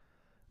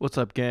What's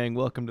up, gang?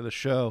 Welcome to the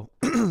show.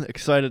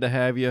 Excited to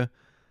have you.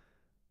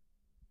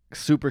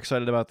 Super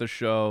excited about the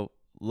show.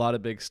 A lot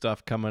of big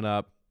stuff coming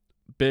up.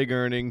 Big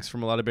earnings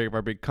from a lot of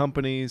our big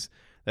companies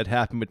that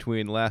happened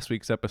between last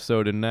week's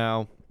episode and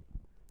now.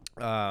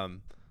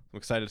 I'm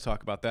excited to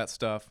talk about that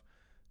stuff.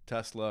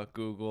 Tesla,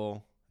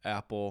 Google,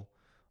 Apple.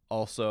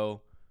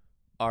 Also,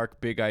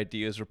 ARK Big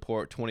Ideas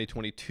Report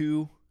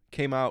 2022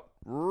 came out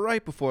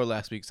right before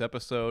last week's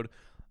episode.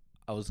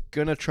 I was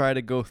going to try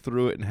to go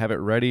through it and have it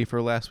ready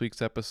for last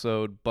week's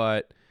episode,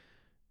 but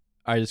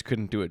I just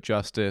couldn't do it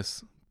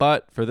justice.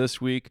 But for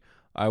this week,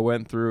 I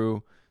went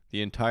through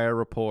the entire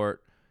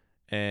report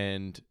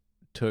and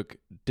took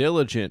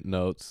diligent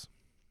notes,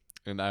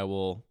 and I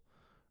will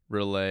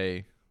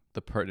relay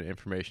the pertinent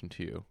information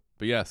to you.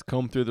 But yes,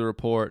 comb through the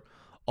report,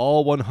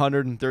 all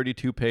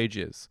 132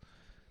 pages.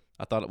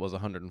 I thought it was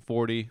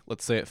 140.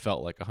 Let's say it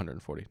felt like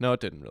 140. No, it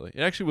didn't really.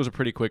 It actually was a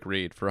pretty quick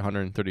read for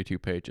 132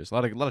 pages. A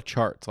lot of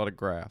charts, a lot of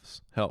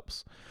graphs.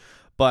 Helps.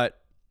 But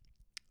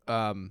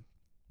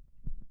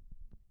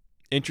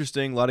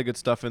interesting, a lot of good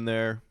stuff in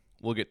there.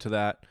 We'll get to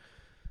that.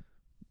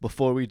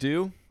 Before we get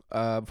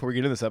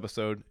into this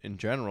episode in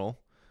general,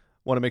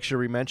 want to make sure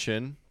we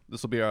mention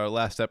this will be our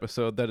last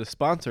episode that is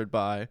sponsored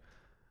by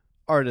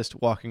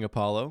artist Walking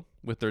Apollo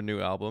with their new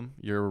album,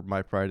 You're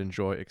My Pride and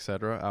Joy,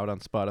 etc., out on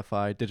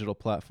Spotify, digital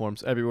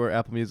platforms everywhere,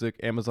 Apple Music,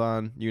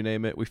 Amazon, you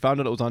name it. We found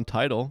out it was on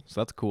Tidal,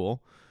 so that's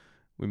cool.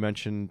 I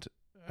mentioned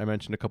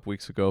a couple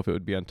weeks ago if it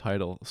would be on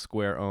Tidal,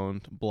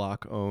 Square-owned,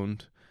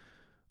 Block-owned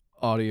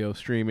audio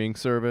streaming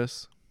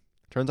service.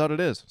 Turns out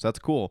it is, so that's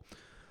cool.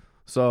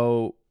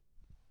 So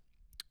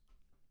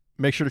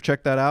make sure to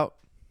check that out.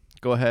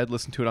 Go ahead,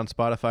 listen to it on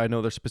Spotify. I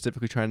know they're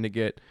specifically trying to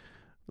get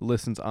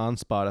listens on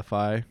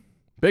Spotify.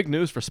 Big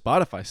news for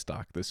Spotify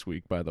stock this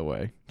week, by the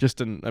way.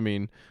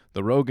 The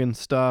Rogan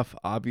stuff,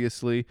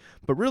 obviously,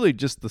 but really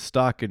just the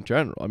stock in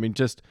general. I think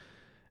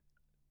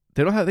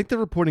they're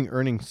reporting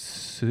earnings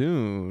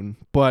soon,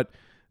 but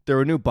there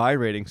were new buy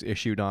ratings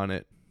issued on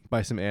it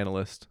by some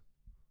analysts.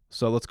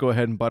 So let's go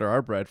ahead and butter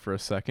our bread for a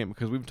second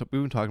because we've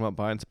been talking about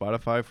buying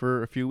Spotify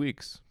for a few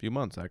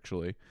months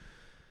actually.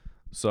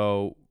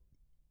 So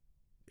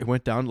it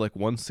went down to like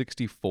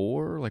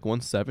 164, like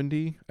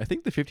 170. I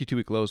think the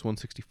 52-week low is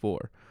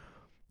 164.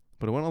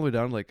 But it went all the way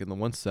down like in the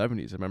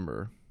 170s, I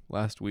remember,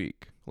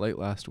 late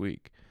last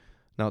week.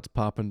 Now it's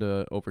popping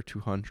to over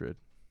 200.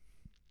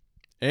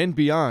 And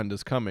beyond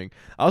is coming.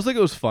 I also think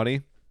it was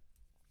funny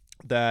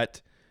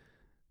that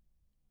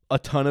a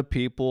ton of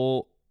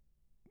people,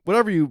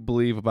 whatever you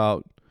believe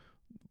about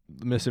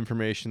the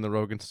misinformation, the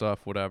Rogan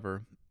stuff,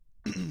 whatever,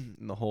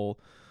 and the whole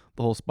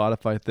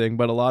Spotify thing,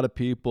 but a lot of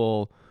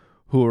people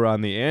who are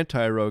on the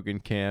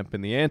anti-Rogan camp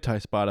and the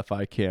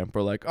anti-Spotify camp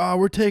are like, oh,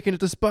 we're taking it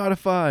to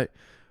Spotify.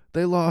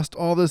 They lost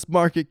all this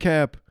market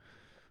cap.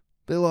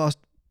 They lost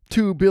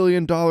 $2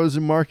 billion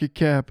in market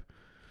cap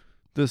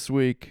this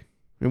week.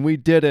 And we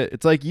did it.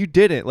 It's like, you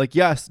didn't. Like,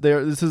 yes,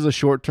 this is a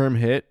short-term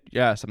hit.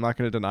 Yes, I'm not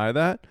going to deny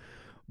that.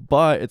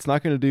 But it's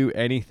not going to do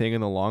anything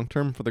in the long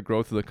term for the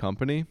growth of the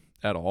company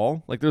at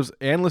all. Like, there's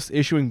analysts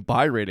issuing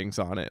buy ratings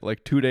on it,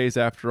 like 2 days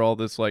after all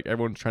this, like,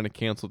 everyone's trying to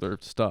cancel their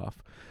stuff.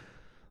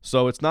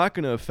 So it's not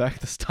going to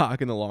affect the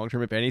stock in the long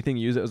term. If anything,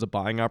 use it as a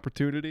buying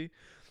opportunity.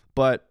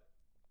 But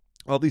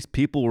all these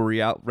people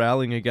were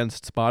rallying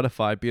against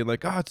Spotify, being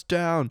like, oh, it's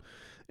down.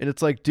 And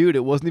it's like, dude,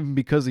 it wasn't even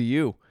because of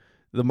you.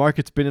 The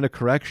market's been in a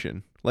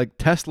correction. Like,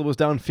 Tesla was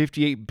down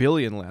 $58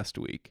 billion last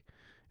week,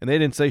 and they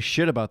didn't say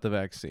shit about the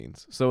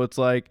vaccines. So it's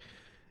like,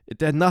 it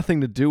had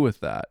nothing to do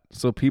with that.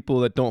 So people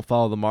that don't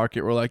follow the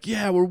market were like,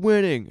 yeah, we're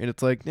winning. And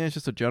it's like, it's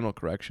just a general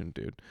correction,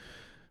 dude.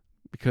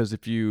 Because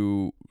if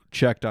you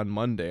checked on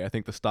Monday, I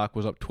think the stock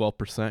was up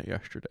 12%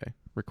 yesterday,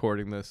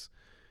 recording this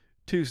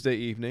Tuesday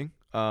evening.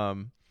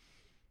 Because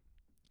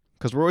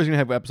we're always going to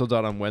have episodes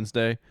out on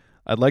Wednesday.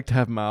 I'd like to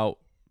have them out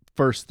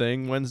first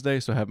thing Wednesday,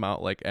 so have them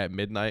out like at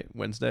midnight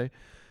Wednesday.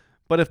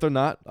 But if they're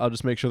not, I'll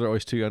just make sure they're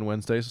always to you on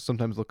Wednesday. So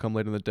sometimes they'll come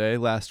late in the day.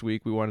 Last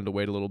week, we wanted to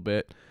wait a little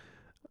bit.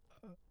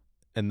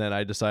 And then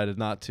I decided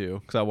not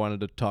to because I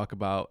wanted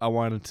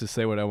to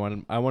say what I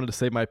wanted. I wanted to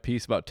say my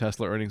piece about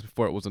Tesla earnings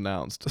before it was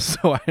announced.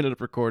 So I ended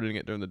up recording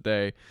it during the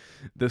day.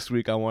 This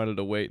week, I wanted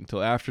to wait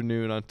until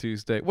afternoon on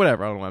Tuesday.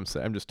 Whatever, I don't know what I'm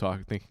saying. I'm just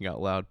thinking out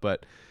loud.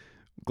 But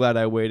glad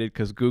I waited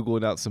because Google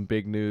announced some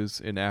big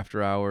news in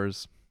after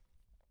hours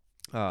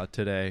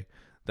today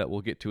that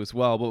we'll get to as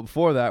well. But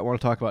before that, I want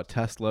to talk about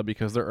Tesla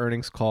because their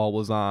earnings call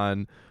was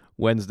on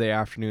Wednesday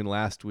afternoon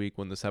last week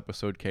when this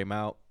episode came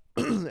out.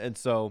 And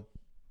so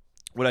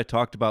what I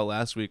talked about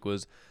last week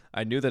was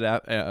I knew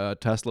that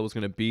Tesla was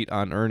going to beat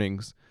on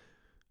earnings.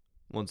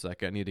 One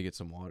second, I need to get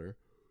some water.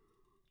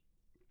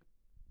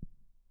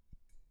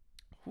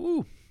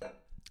 Whew.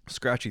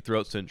 Scratchy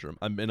throat syndrome.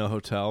 I'm in a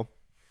hotel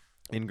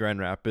in Grand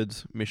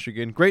Rapids,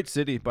 Michigan. Great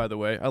city, by the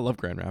way. I love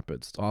Grand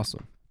Rapids. It's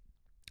awesome.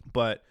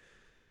 But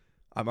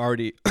I've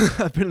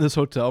been in this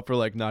hotel for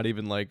like not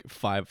even like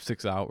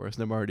 5-6 hours,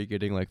 and I'm already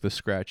getting like the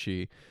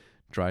scratchy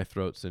dry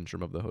throat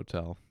syndrome of the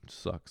hotel. It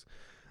sucks.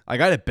 I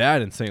got it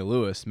bad in St.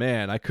 Louis.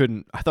 Man, I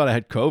thought I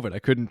had COVID. I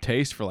couldn't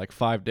taste for like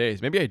 5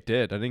 days. Maybe I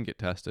did. I didn't get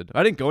tested.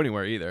 I didn't go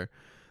anywhere either.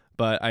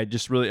 But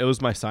it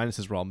was my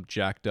sinuses were all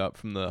jacked up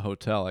from the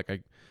hotel. Like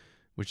I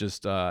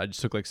just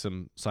took like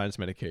some sinus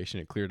medication.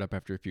 It cleared up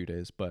after a few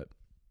days, but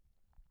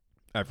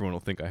everyone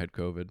will think I had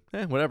COVID.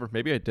 Whatever.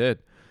 Maybe I did.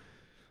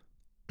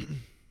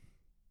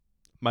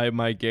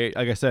 my gate,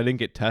 like I said, I didn't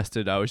get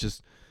tested. I was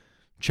just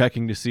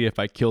checking to see if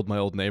I killed my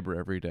old neighbor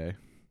every day.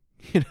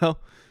 You know?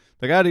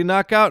 Like, did he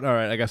knock out? All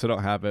right, I guess I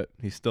don't have it.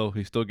 He's still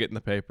getting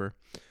the paper.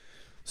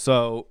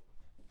 So,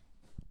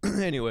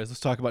 anyways, let's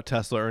talk about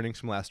Tesla earnings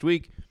from last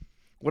week.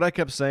 What I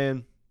kept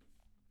saying,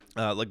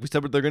 like we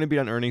said, they're going to beat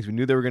on earnings. We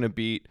knew they were going to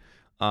beat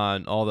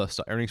on all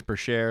the earnings per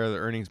share, the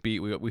earnings beat.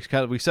 We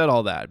said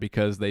all that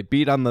because they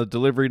beat on the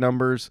delivery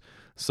numbers.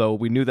 So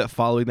we knew that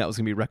following that was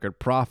going to be record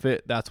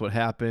profit. That's what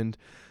happened.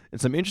 And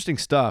some interesting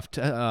stuff.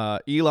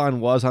 Elon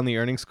was on the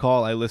earnings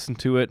call. I listened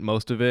to it,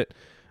 most of it.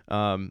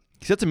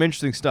 He said some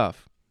interesting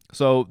stuff.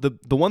 So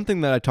the one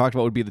thing that I talked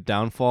about would be the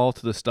downfall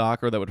to the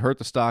stock, or that would hurt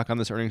the stock on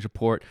this earnings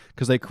report,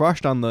 because they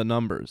crushed on the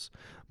numbers.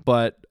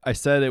 But I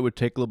said it would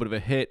take a little bit of a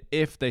hit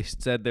if they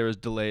said there was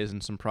delays in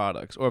some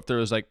products, or if there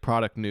was like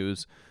product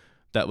news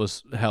that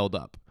was held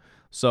up.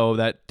 So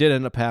that did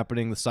end up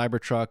happening. The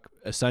Cybertruck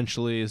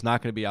essentially is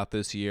not going to be out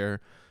this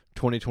year.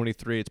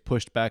 2023, it's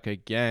pushed back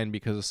again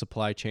because of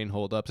supply chain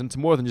holdups. And it's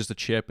more than just a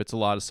chip. It's a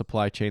lot of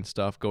supply chain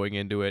stuff going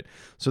into it.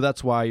 So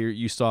that's why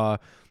you saw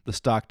the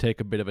stock take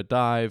a bit of a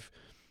dive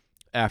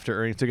after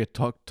earnings.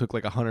 Took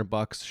like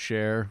 $100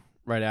 share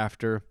right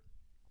after.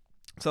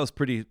 So that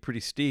was pretty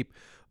steep.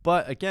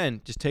 But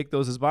again, just take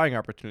those as buying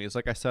opportunities.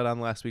 Like I said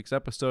on last week's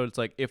episode, it's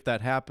like if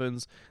that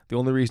happens, the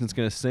only reason it's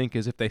going to sink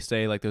is if they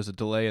say like there's a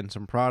delay in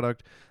some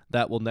product.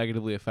 That will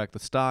negatively affect the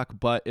stock,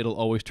 but it'll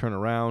always turn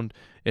around.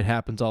 It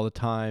happens all the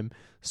time.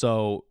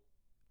 So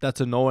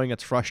that's annoying.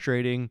 It's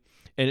frustrating.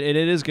 And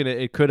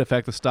it could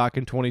affect the stock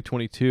in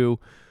 2022.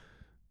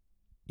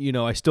 You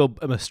know, I still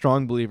am a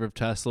strong believer of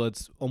Tesla.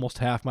 It's almost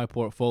half my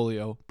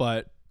portfolio,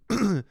 but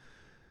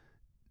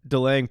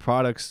delaying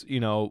products, you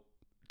know,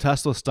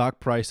 Tesla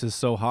stock price is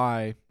so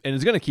high and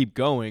it's going to keep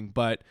going,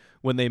 but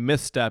when they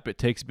misstep, it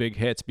takes big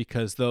hits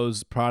because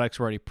those products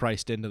were already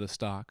priced into the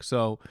stock.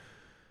 So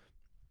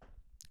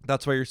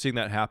that's why you're seeing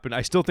that happen.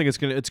 I still think it's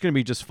going to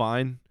be just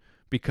fine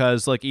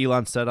because like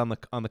Elon said on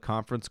the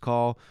conference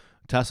call,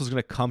 Tesla's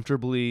going to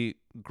comfortably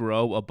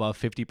grow above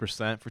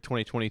 50% for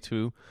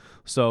 2022.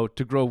 So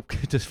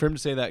for him to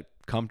say that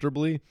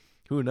comfortably,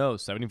 who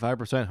knows,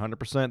 75%,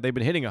 100%, they've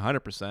been hitting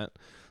 100%.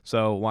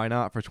 So why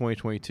not for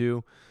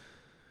 2022?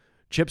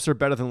 Chips are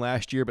better than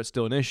last year, but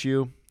still an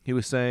issue. He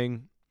was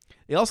saying.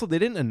 They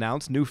didn't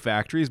announce new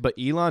factories, but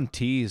Elon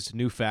teased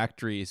new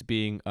factories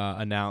being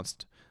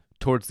announced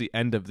towards the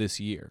end of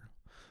this year.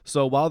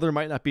 So while there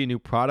might not be new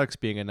products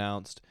being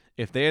announced,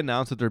 if they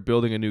announce that they're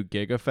building a new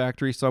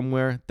Gigafactory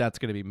somewhere, that's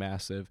going to be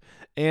massive.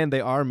 And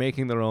they are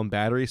making their own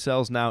battery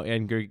cells now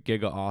in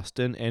Giga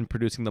Austin and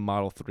producing the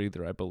Model 3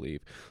 there, I believe.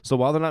 So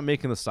while they're not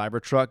making the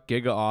Cybertruck,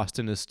 Giga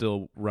Austin is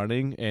still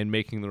running and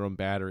making their own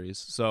batteries.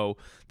 So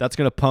that's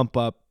going to pump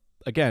up.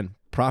 Again,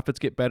 profits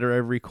get better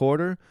every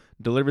quarter,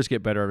 deliveries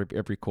get better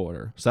every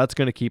quarter. So that's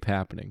going to keep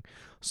happening.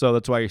 So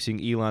that's why you're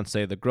seeing Elon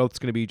say the growth's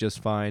going to be just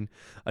fine.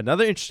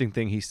 Another interesting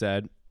thing he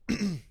said, I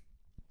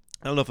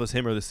don't know if it was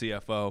him or the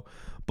CFO,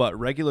 but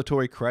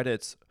regulatory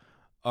credits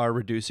are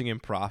reducing in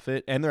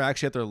profit, and they're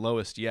actually at their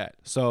lowest yet.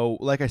 So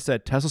like I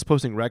said, Tesla's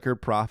posting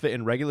record profit,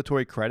 and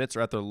regulatory credits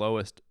are at their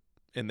lowest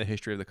in the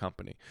history of the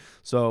company.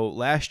 So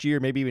last year,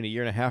 maybe even a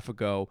year and a half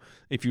ago,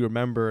 if you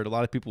remembered, a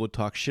lot of people would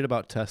talk shit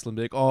about Tesla and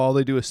be like, oh, all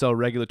they do is sell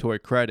regulatory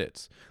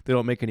credits. They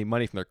don't make any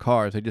money from their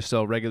cars. They just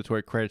sell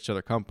regulatory credits to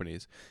other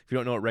companies. If you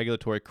don't know what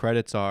regulatory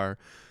credits are,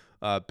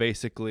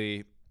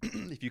 basically,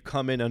 if you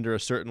come in under a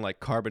certain like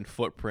carbon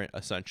footprint,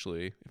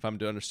 essentially, if I'm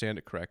to understand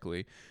it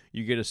correctly,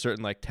 you get a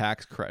certain like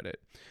tax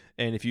credit.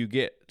 And if you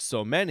get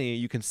so many,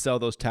 you can sell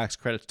those tax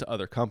credits to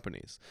other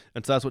companies.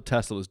 And so that's what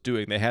Tesla was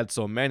doing. They had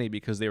so many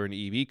because they were an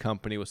EV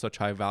company with such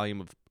high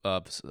volume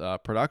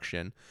of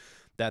production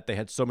that they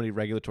had so many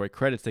regulatory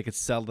credits, they could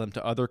sell them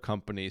to other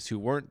companies who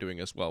weren't doing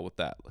as well with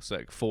that. Let's say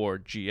like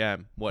Ford,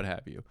 GM, what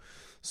have you.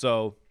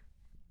 So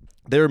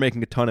they were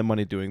making a ton of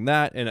money doing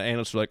that, and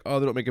analysts were like, oh,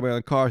 they don't make any money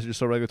on cars, they just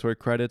sell regulatory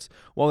credits.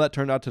 Well, that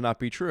turned out to not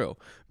be true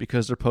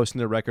because they're posting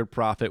their record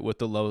profit with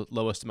the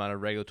lowest amount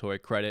of regulatory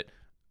credit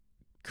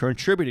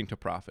contributing to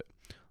profit.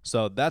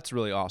 So that's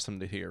really awesome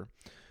to hear.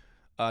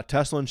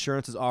 Tesla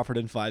insurance is offered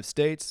in 5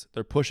 states.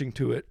 They're pushing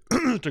to it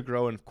to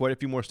grow in quite a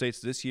few more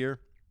states this year.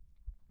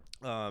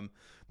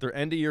 Their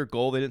end-of-year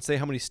goal, they didn't say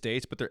how many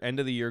states, but their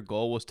end-of-the-year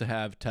goal was to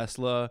have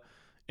Tesla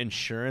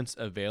insurance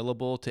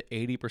available to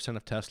 80%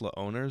 of Tesla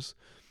owners.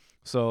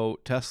 So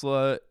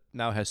Tesla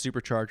now has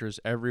superchargers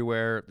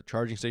everywhere, the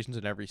charging stations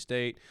in every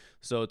state.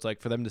 So it's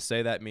like for them to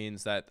say that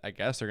means that I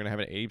guess they're going to have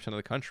it in 80% of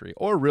the country.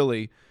 Or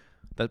really,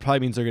 that probably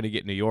means they're going to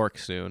get New York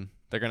soon.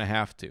 They're going to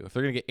have to. If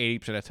they're going to get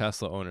 80% of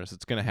Tesla owners,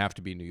 it's going to have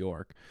to be New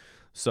York.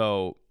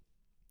 So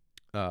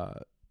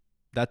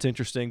That's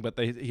interesting. But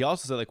he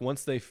also said like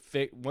once they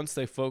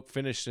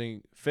finish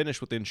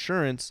with the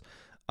insurance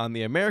on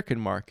the American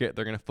market,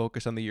 they're going to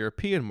focus on the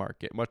European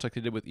market, much like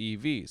they did with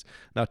EVs.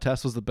 Now,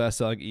 Tesla's the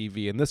best-selling EV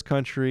in this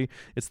country.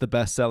 It's the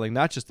best-selling,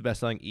 not just the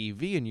best-selling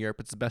EV in Europe,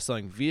 it's the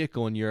best-selling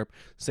vehicle in Europe.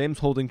 Same's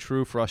holding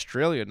true for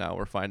Australia now,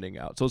 we're finding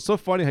out. So it's so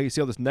funny how you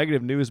see all this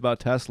negative news about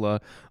Tesla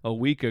a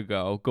week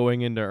ago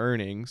going into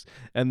earnings,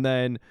 and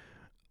then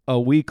a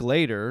week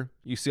later,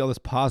 you see all this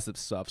positive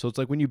stuff. So it's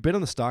like when you've been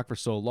on the stock for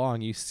so long,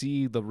 you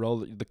see the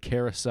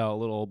carousel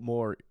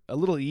a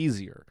little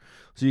easier.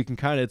 So you can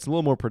it's a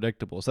little more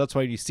predictable. So that's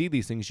why when you see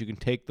these things, you can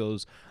take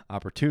those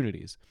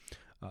opportunities.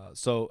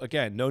 So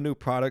again, no new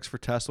products for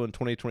Tesla in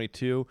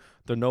 2022.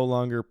 They're no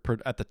longer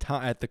at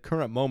the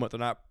current moment, they're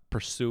not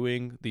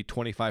pursuing the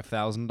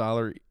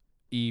 $25,000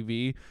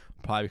 EV,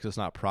 probably because it's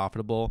not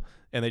profitable,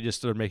 and they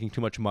just are making too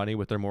much money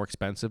with their more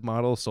expensive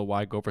models, so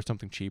why go for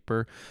something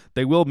cheaper?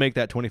 They will make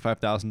that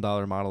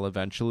 $25,000 model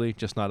eventually,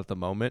 just not at the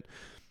moment.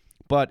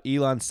 But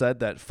Elon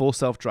said that full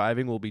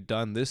self-driving will be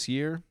done this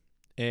year,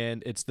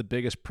 and it's the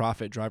biggest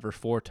profit driver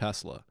for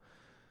Tesla.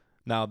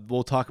 Now,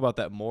 we'll talk about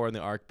that more in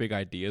the ARK Big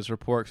Ideas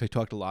report, because they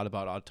talked a lot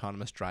about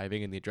autonomous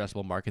driving and the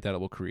addressable market that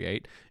it will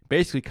create.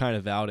 Basically kind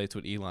of validates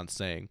what Elon's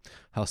saying,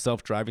 how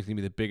self-driving is going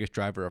to be the biggest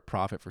driver of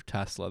profit for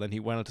Tesla. Then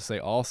he went on to say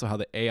also how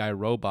the AI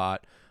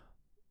robot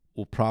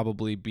will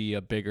probably be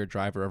a bigger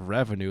driver of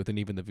revenue than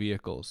even the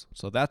vehicles.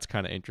 So that's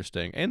kind of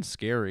interesting and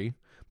scary.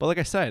 But like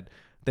I said,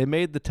 they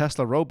made the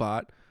Tesla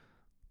robot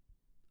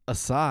a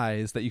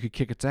size that you could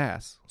kick its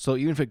ass. So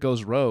even if it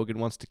goes rogue and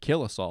wants to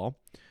kill us all,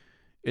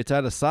 it's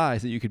at a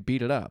size that you could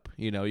beat it up.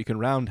 You can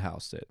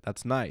roundhouse it.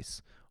 That's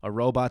nice. A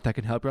robot that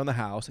can help you around the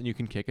house, and you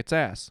can kick its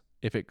ass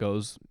if it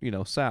goes,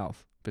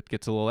 south, if it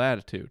gets a little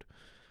attitude.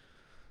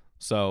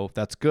 So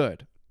that's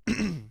good.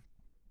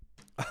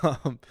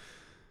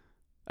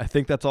 I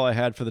think that's all I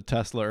had for the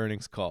Tesla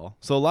earnings call.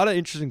 So a lot of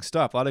interesting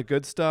stuff, a lot of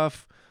good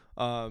stuff.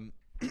 The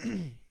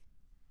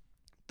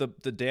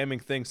damning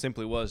thing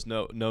simply was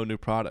no new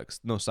products,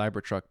 no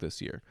Cybertruck this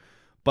year.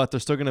 But they're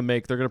still going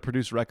to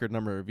produce record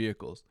number of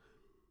vehicles.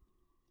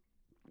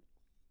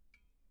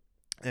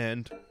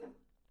 And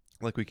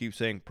like we keep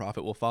saying,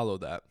 profit will follow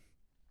that.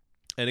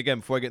 And again,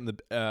 before I get in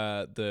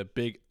the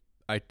big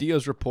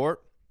ideas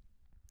report,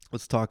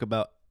 let's talk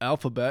about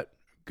Alphabet,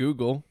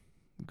 Google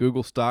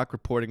stock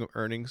reporting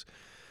earnings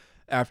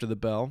after the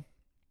bell.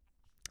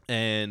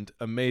 And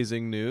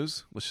amazing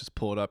news. Let's just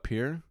pull it up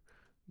here.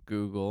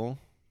 Google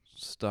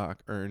stock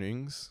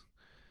earnings.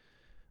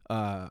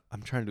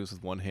 I'm trying to do this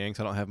with one hand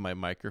because I don't have my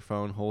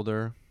microphone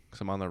holder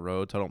because I'm on the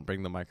road, so I don't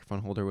bring the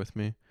microphone holder with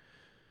me,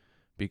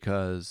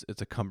 because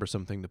it's a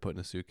cumbersome thing to put in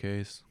a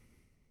suitcase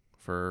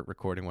for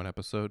recording one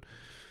episode.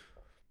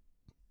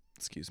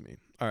 Excuse me.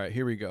 All right,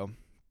 here we go.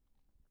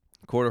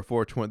 Quarter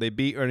 4, they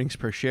beat earnings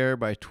per share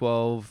by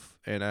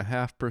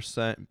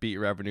 12.5%, beat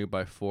revenue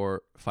by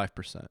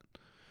 5%.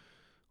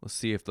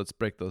 Let's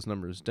break those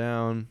numbers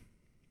down.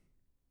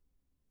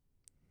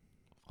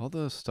 All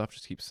the stuff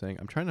just keeps saying,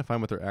 I'm trying to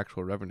find what their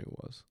actual revenue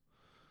was.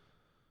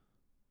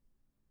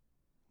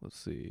 Let's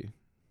see.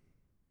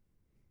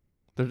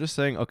 They're just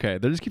saying, okay,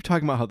 they just keep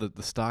talking about how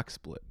the stock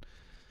split,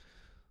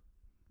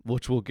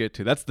 which we'll get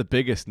to. That's the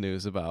biggest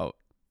news about,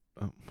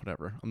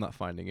 whatever. I'm not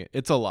finding it.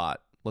 It's a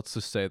lot. Let's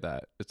just say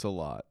that. It's a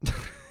lot.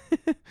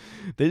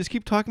 They just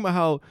keep talking about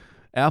how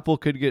Apple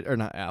could get, or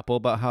not Apple,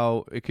 about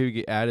how it could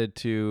get added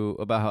to,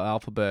 about how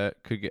Alphabet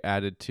could get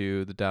added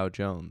to the Dow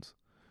Jones.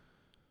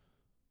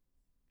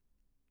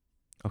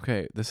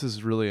 Okay, this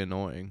is really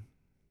annoying.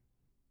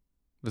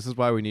 This is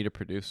why we need a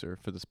producer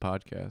for this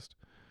podcast.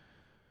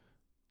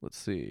 Let's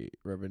see.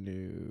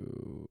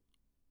 Revenue.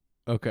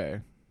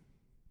 Okay.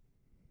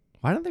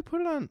 Why don't they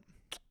put it on?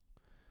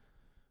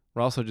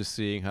 We're also just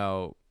seeing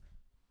how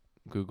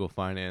Google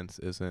Finance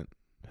isn't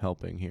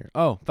helping here.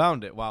 Oh,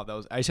 found it. Wow,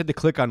 I just had to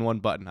click on one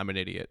button. I'm an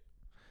idiot.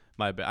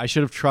 My bad. I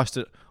should have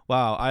trusted.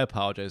 Wow, I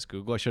apologize,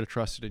 Google. I should have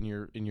trusted in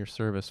your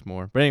service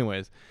more. But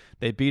anyways,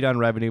 they beat on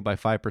revenue by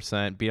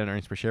 5%, beat on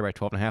earnings per share by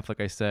 12.5%, like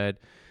I said.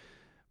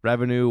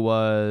 Revenue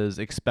was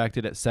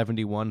expected at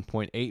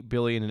 $71.8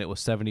 billion, and it was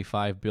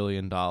 $75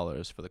 billion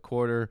for the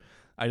quarter.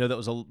 I know that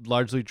was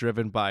largely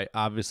driven by,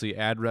 obviously,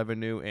 ad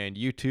revenue and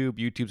YouTube.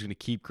 YouTube's going to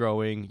keep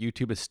growing.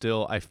 YouTube is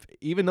still,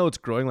 even though it's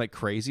growing like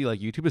crazy, like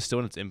YouTube is still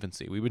in its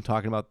infancy. We've been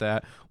talking about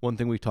that. One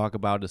thing we talk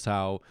about is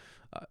how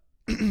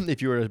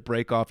if you were to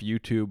break off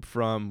YouTube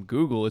from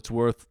Google, it's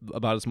worth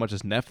about as much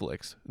as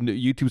Netflix.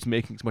 YouTube's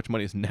making as much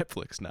money as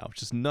Netflix now,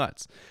 which is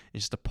nuts.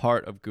 It's just a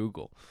part of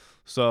Google.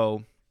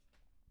 So...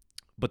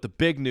 But the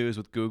big news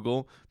with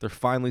Google, they're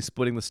finally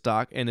splitting the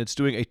stock, and it's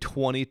doing a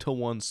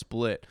 20-to-1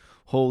 split.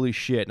 Holy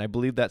shit. And I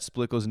believe that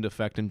split goes into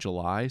effect in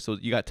July, so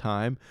you got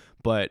time.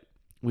 But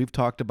we've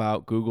talked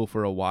about Google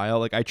for a while.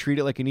 Like, I treat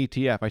it like an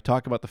ETF. I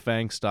talk about the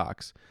FANG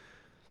stocks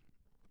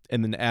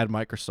and then add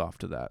Microsoft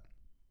to that.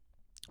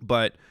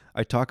 But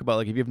I talk about,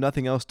 like, if you have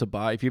nothing else to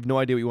buy, if you have no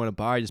idea what you want to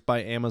buy, just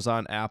buy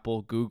Amazon,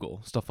 Apple,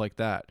 Google, stuff like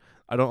that.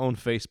 I don't own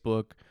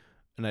Facebook,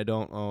 and I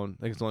don't own,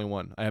 I think it's only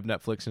one. I have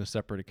Netflix in a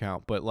separate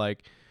account. But,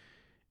 like,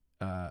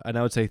 And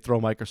I would say throw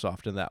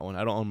Microsoft in that one.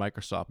 I don't own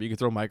Microsoft, but you can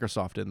throw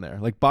Microsoft in there.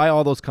 Like buy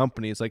all those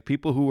companies, like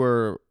people who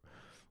are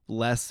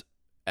less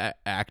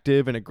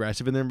active and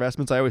aggressive in their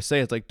investments. I always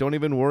say it's like don't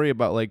even worry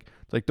about like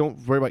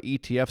don't worry about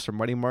ETFs or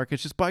money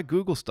markets. Just buy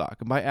Google stock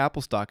and buy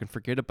Apple stock and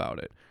forget about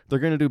it. They're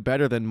gonna do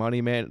better than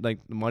money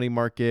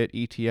market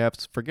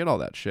ETFs. Forget all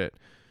that shit.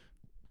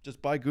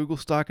 Just buy Google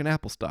stock and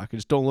Apple stock and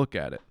just don't look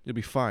at it. You'll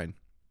be fine.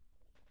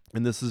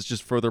 And this is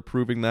just further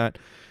proving that.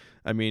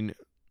 I mean,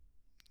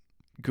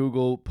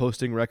 Google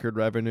posting record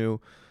revenue.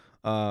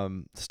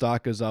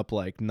 Stock is up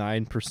like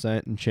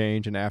 9% and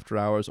change in after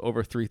hours,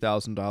 over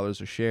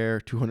 $3,000 a share,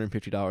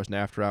 $250 in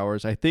after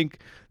hours. I think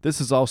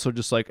this is also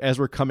just like as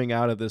we're coming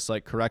out of this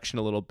like correction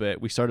a little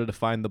bit, we started to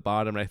find the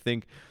bottom. And I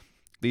think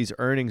these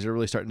earnings are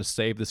really starting to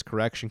save this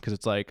correction because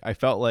it's like I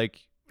felt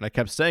like, and I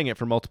kept saying it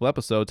for multiple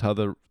episodes, how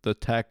the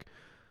tech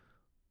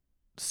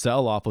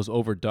sell-off was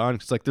overdone.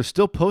 It's like they're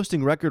still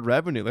posting record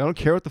revenue. Like, I don't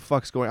care what the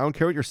fuck's going on. I don't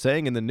care what you're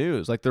saying in the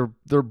news. Like they're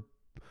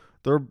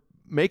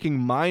making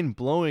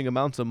mind-blowing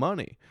amounts of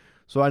money.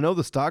 So I know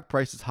the stock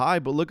price is high,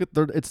 but look at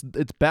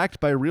it's backed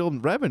by real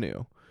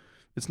revenue.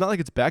 It's not like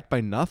it's backed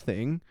by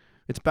nothing.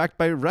 It's backed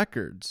by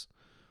records.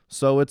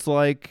 So it's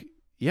like,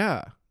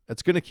 yeah,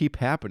 it's going to keep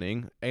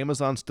happening.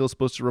 Amazon's still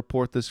supposed to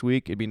report this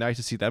week. It'd be nice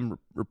to see them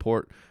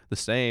report the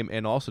same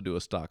and also do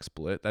a stock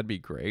split. That'd be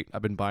great.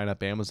 I've been buying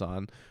up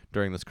Amazon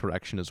during this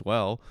correction as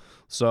well.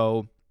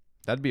 So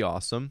that'd be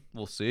awesome.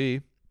 We'll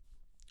see.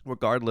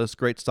 Regardless,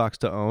 great stocks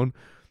to own.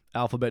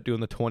 Alphabet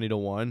doing the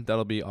 20-1.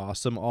 That'll be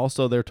awesome.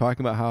 Also, they're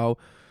talking about how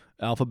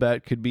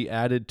Alphabet could be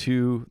added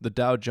to the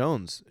Dow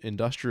Jones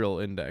Industrial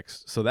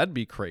Index. So that'd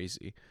be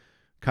crazy.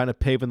 Kind of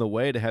paving the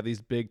way to have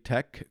these big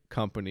tech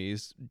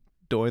companies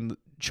join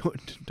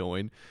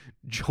the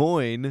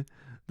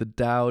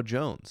Dow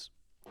Jones.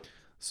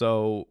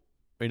 So,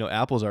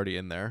 Apple's already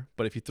in there,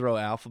 but if you throw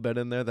Alphabet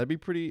in there, that'd be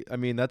pretty,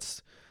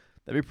 that'd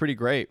be pretty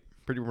great,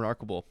 pretty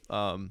remarkable.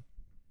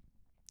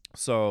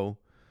 So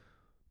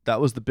that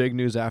was the big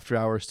news after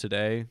hours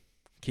today.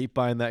 Keep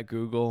buying that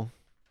Google.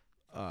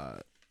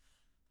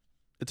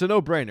 It's a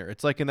no-brainer.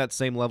 It's like in that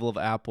same level of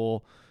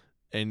Apple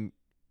and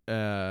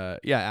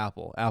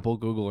Apple. Apple,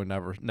 Google are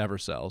never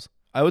sells.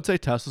 I would say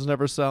Tesla's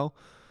never sell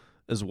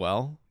as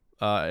well.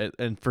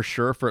 And for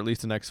sure for at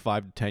least the next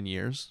 5 to 10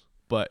 years,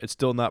 but it's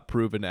still not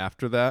proven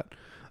after that.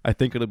 I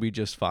think it'll be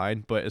just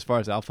fine. But as far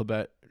as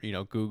Alphabet,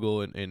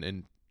 Google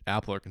and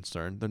Apple are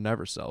concerned, they're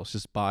never sells.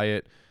 Just buy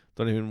it.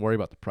 Don't even worry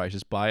about the price.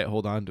 Just buy it.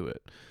 Hold on to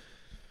it.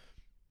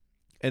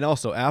 And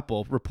also,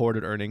 Apple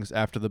reported earnings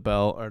after the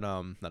bell, or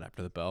not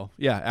after the bell.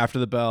 Yeah, after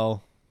the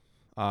bell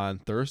on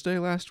Thursday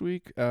last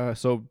week. I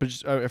forget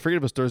if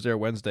it was Thursday or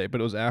Wednesday,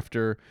 but it was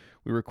after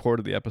we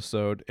recorded the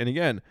episode. And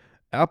again,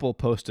 Apple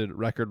posted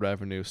record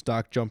revenue.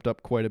 Stock jumped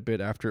up quite a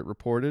bit after it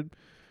reported.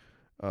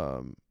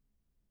 Okay.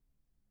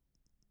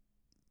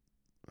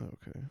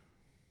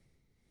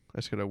 I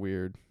just got a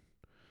weird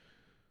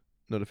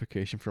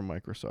notification from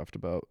Microsoft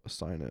about a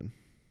sign-in.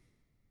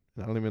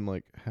 And I don't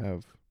even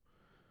have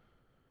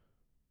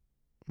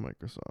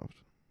Microsoft.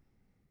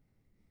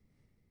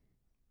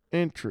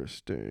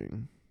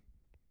 Interesting.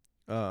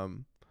 But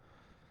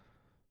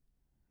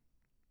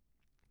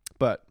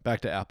back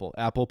to Apple.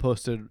 Apple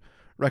posted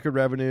record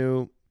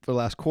revenue for the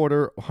last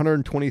quarter,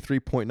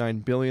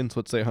 $123.9 billion.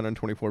 So let's say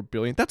 $124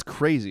 billion. That's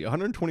crazy.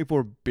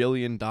 $124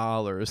 billion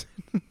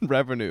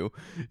revenue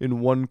in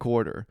one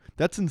quarter.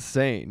 That's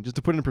insane. Just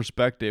to put it in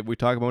perspective, we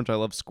talk about how much I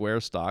love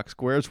Square stock.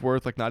 Square's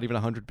worth not even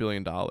 $100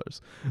 billion.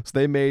 So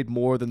they made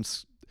more than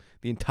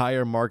the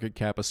entire market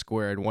cap of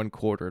Square in one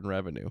quarter in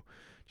revenue.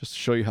 Just to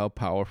show you how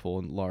powerful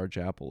and large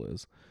Apple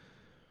is.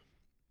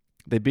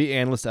 They beat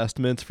analyst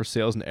estimates for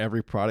sales in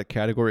every product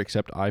category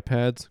except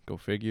iPads. Go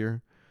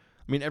figure.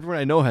 Everyone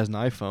I know has an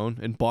iPhone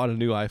and bought a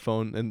new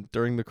iPhone and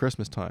during the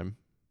Christmas time,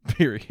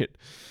 period.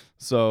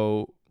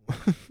 So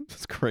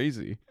it's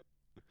crazy.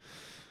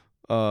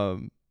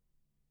 Again,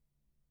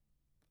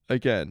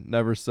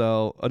 never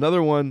sell.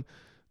 Another one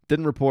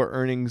didn't report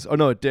earnings. Oh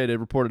no, it did. It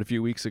reported a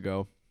few weeks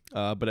ago.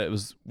 But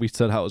we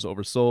said how it was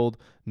oversold.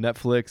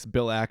 Netflix,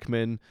 Bill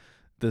Ackman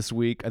this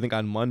week, I think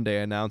on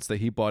Monday, announced that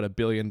he bought $1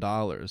 billion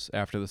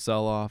after the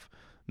sell-off.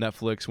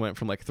 Netflix went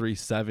from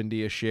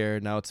 $370 a share.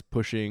 Now it's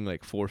pushing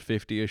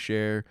 $450 a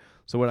share.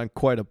 So it went on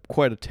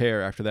quite a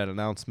tear after that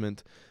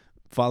announcement.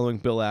 Following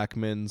Bill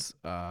Ackman's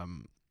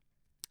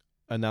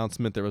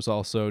announcement, there was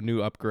also new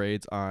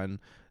upgrades on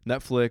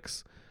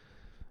Netflix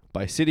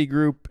by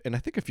Citigroup and I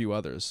think a few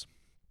others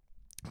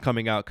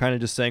coming out, kind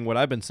of just saying what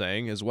I've been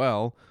saying as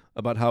well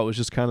about how it was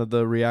just kind of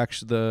the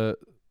reaction, the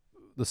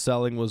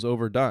selling was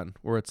overdone,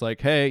 where it's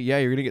like, hey, yeah,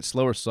 you're going to get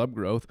slower sub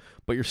growth,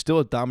 but you're still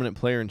a dominant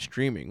player in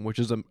streaming, which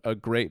is a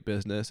great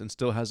business and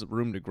still has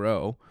room to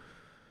grow.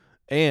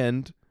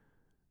 And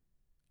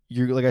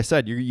you're, like I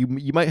said, you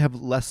might have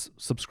less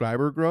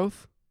subscriber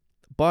growth,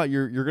 but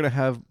you're going to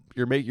have,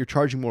 you're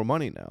charging more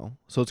money now.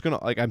 So it's going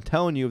to, I'm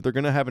telling you, they're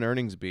going to have an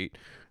earnings beat.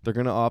 They're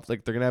going to they're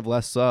going to have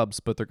less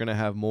subs, but they're going to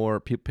have more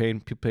people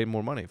paying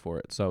more money for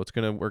it. So it's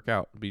going to work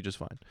out, be just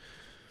fine.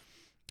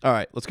 All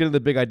right, let's get into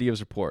the big ideas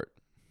report.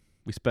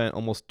 we spent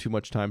almost too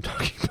much time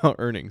talking about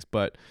earnings,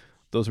 but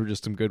those were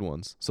just some good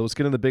ones. So let's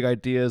get into the big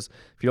ideas.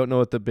 If you don't know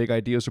what the big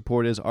ideas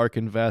report is, ARK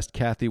Invest,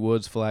 Cathie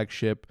Wood's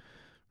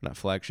not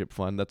flagship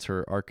fund, that's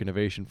her ARK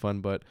Innovation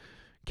Fund, but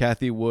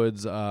Cathie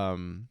Wood's,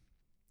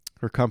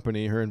 her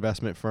company, her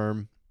investment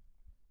firm,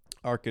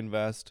 ARK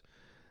Invest,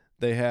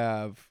 they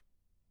have,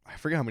 I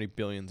forget how many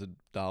billions of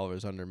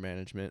dollars under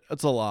management.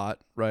 It's a lot,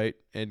 right?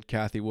 And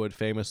Cathie Wood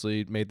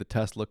famously made the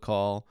Tesla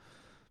call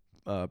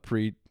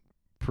pre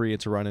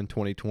its run in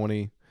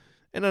 2020,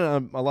 and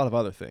a lot of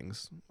other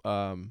things.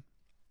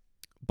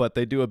 But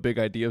they do a big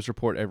ideas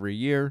report every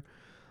year.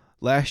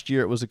 Last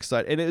year it was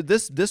exciting, and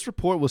this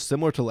report was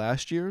similar to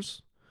last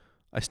year's.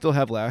 I still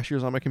have last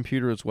year's on my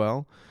computer as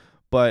well,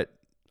 but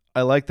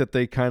I like that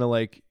they kind of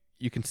like,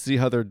 you can see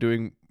how they're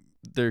doing.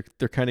 They're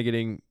kind of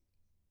getting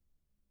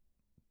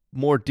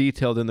more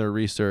detailed in their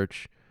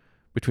research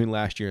between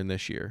last year and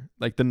this year.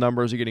 Like the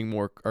numbers are getting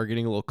a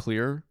little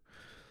clearer.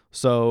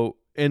 So,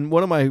 and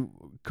one of my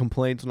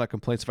complaints,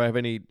 if I have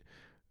any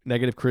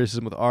negative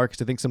criticism with ARK,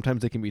 I think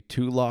sometimes they can be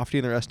too lofty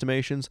in their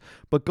estimations.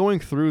 But going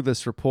through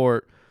this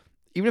report,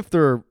 even if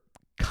they're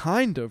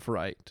kind of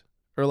right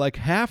or like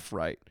half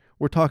right,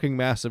 we're talking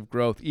massive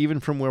growth, even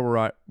from where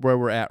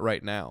we're at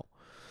right now.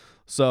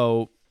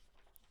 So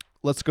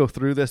let's go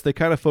through this. They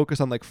kind of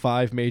focus on like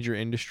 5 major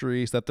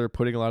industries that they're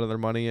putting a lot of their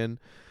money in,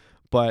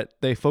 but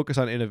they focus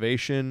on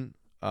innovation.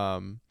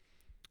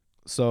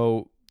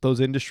 So those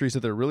industries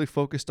that they're really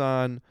focused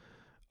on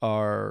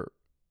are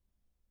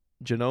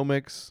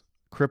genomics,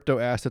 crypto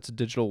assets,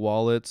 digital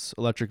wallets,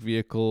 electric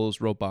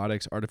vehicles,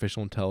 robotics,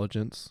 artificial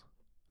intelligence,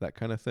 that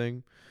kind of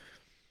thing.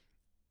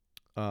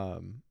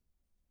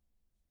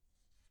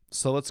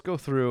 So let's go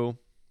through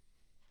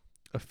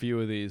a few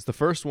of these. The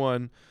first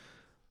one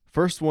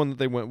that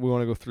we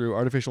want to go through,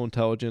 artificial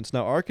intelligence.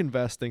 Now, ARK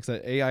Invest thinks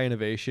that AI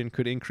innovation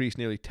could increase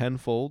nearly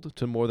tenfold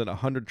to more than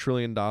 $100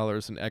 trillion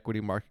in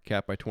equity market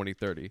cap by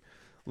 2030.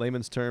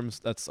 Layman's terms,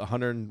 that's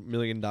 $100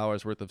 million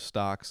worth of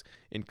stocks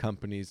in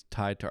companies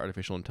tied to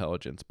artificial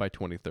intelligence by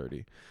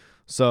 2030.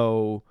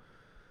 So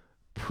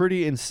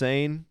pretty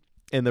insane.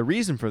 And the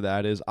reason for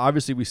that is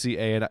obviously we see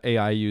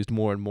AI used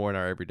more and more in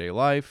our everyday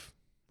life.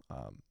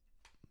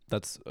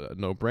 That's a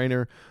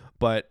no-brainer.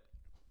 But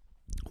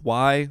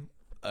why?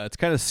 It's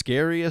kind of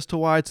scary as to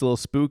why. It's a little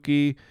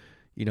spooky.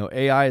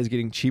 AI is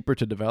getting cheaper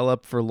to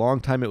develop. For a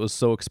long time, it was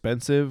so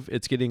expensive.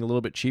 It's getting a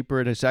little bit cheaper,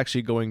 and it's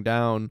actually going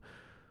down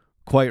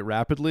quite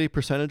rapidly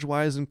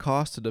percentage-wise in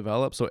cost to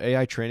develop. So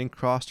AI training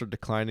costs are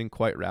declining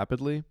quite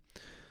rapidly.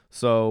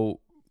 So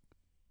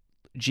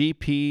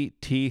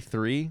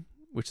GPT-3,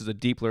 which is a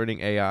deep learning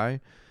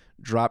AI,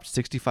 dropped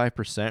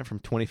 65% from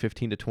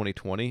 2015 to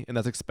 2020, and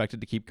that's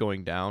expected to keep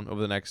going down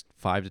over the next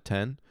 5 to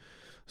 10.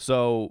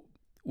 So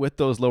with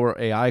those lower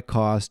AI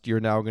costs, you're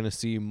now going to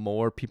see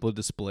more people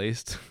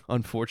displaced.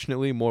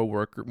 Unfortunately, more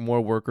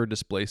worker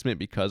displacement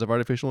because of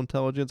artificial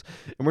intelligence.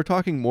 And we're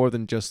talking more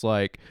than just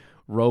like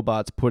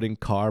robots putting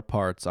car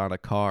parts on a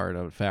car in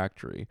a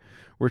factory.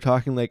 We're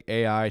talking like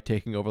AI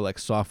taking over like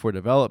software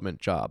development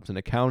jobs and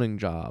accounting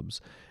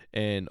jobs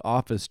and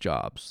office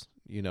jobs,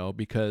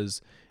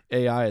 because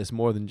AI is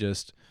more than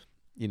just,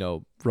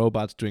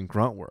 robots doing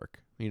grunt work.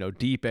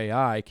 Deep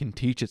AI can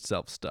teach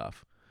itself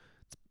stuff.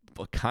 It's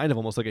kind of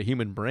almost like a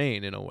human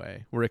brain in a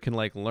way, where it can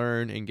like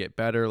learn and get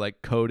better,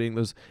 like coding.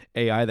 There's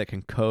AI that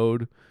can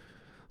code.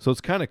 So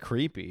it's kind of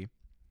creepy.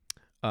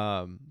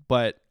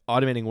 But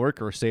automating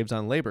workers saves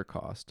on labor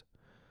cost.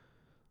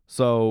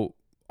 So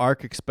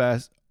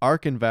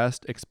ARK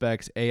Invest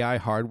expects AI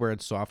hardware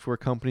and software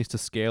companies to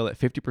scale at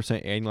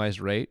 50%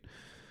 annualized rate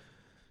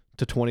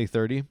to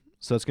 2030.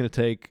 So it's going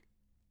to take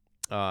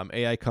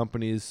AI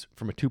companies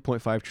from a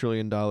 $2.5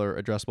 trillion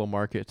addressable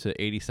market to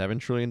 $87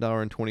 trillion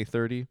in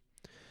 2030.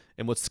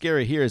 And what's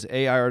scary here is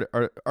AI,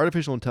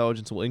 artificial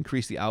intelligence, will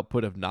increase the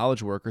output of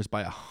knowledge workers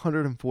by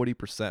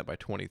 140% by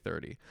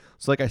 2030.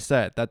 So like I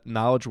said, that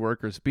knowledge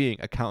workers being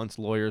accountants,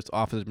 lawyers,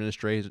 office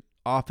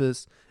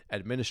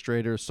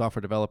administrators,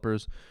 software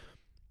developers,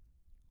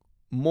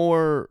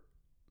 more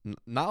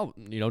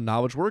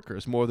knowledge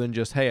workers, more than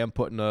just, hey, I'm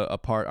putting a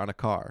part on a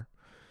car.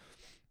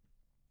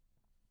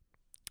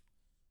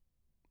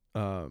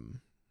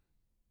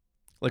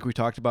 Like we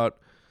talked about,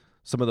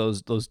 some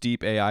of those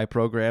deep AI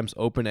programs, an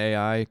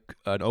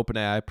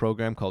OpenAI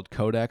program called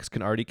Codex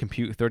can already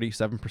compute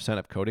 37%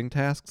 of coding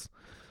tasks.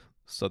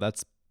 So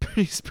that's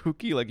pretty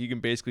spooky. Like you can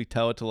basically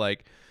tell it to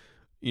like,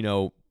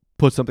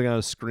 put something on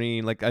a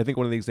screen. Like I think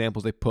one of the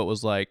examples they put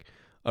was like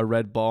a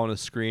red ball on a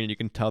screen, and you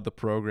can tell the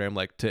program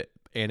like to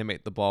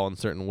animate the ball in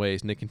certain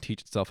ways, and it can teach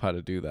itself how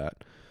to do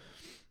that.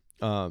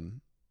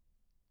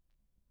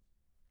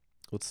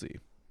 Let's see.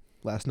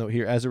 Last note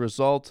here. As a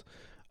result,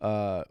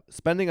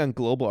 spending on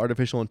global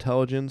artificial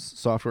intelligence,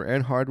 software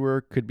and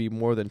hardware could be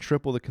more than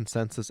triple the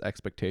consensus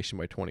expectation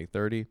by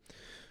 2030.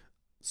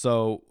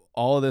 So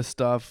all of this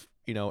stuff,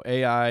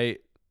 AI,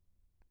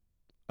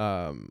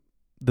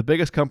 the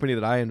biggest company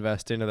that I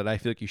invest in or that I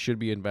feel like you should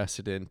be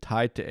invested in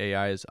tied to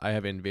AI is I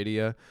have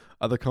NVIDIA.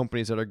 Other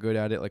companies that are good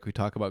at it, like we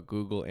talk about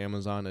Google,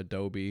 Amazon,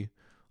 Adobe,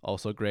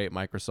 also great,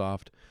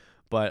 Microsoft.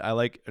 but I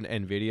like an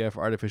NVIDIA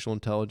for artificial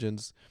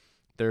intelligence.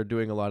 They're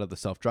doing a lot of the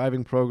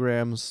self-driving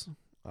programs,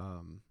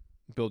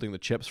 building the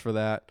chips for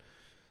that.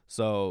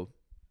 So,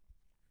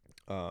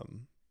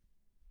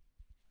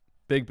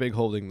 big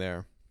holding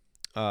there.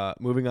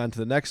 Moving on to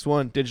the next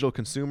one, digital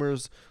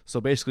consumers.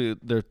 So basically,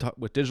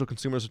 with digital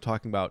consumers, they're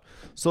talking about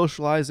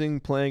socializing,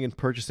 playing, and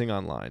purchasing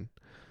online.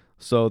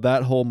 So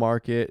that whole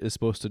market is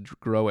supposed to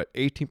grow at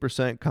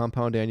 18%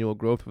 compound annual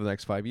growth for the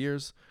next 5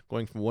 years,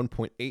 going from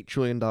 $1.8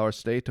 trillion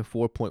today to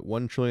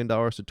 $4.1 trillion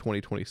to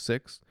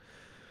 2026.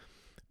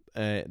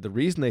 The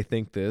reason they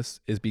think this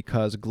is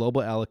because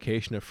global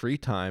allocation of free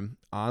time,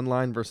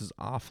 online versus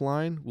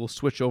offline, will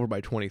switch over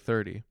by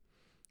 2030.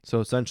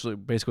 So essentially,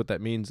 basically what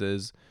that means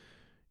is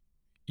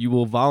you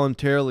will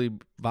voluntarily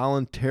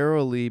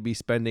be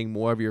spending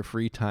more of your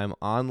free time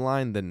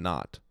online than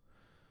not.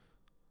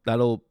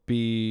 That'll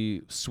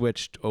be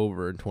switched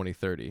over in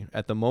 2030.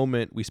 At the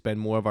moment, we spend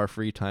more of our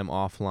free time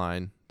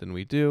offline than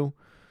we do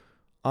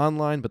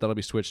online, but that'll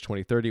be switched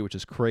 2030, which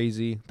is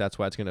crazy. That's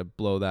why it's going to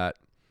blow that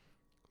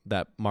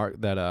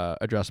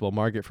addressable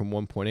market from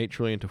 1.8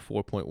 trillion to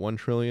 4.1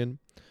 trillion.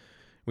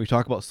 When we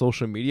talk about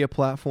social media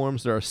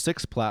platforms, there are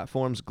 6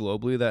 platforms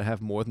globally that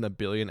have more than 1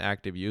 billion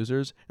active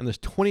users, and there's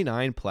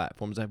 29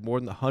 platforms that have more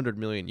than 100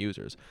 million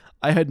users.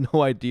 I had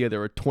no idea there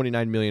were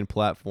 29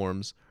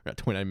 platforms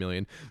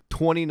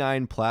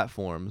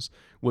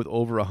with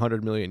over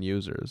 100 million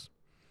users.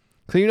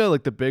 So you know,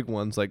 like the big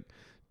ones like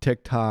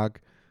TikTok,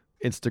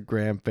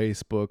 Instagram,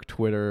 Facebook,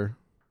 Twitter,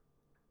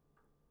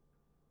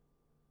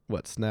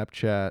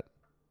 Snapchat.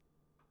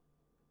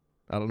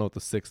 I don't know what the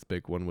 6th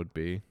big one would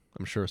be.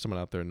 I'm sure someone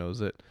out there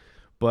knows it.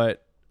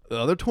 But the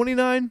other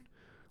 29?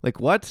 Like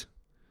what?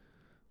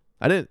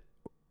 It's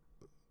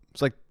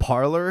like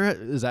Parler.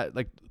 Is that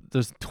like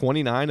there's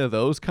 29 of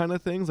those kind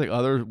of things? Like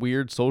other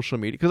weird social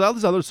media? Because all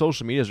these other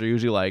social medias are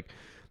usually like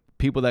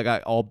people that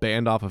got all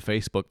banned off of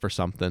Facebook for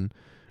something.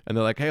 And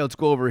they're like, hey, let's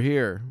go over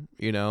here,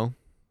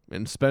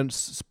 and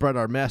spread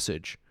our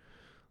message.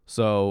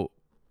 So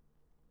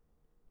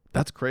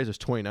that's crazy. There's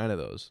 29 of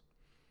those.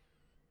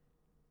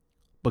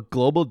 But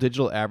global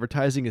digital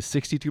advertising is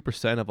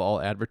 62% of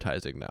all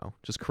advertising now.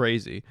 Just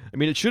crazy. I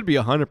mean, it should be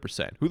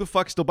 100%. Who the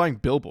fuck's still buying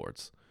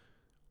billboards?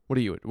 What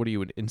are you,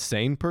 an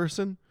insane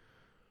person?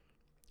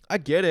 I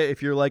get it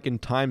if you're like in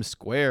Times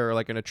Square or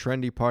like in a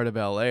trendy part of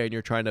LA and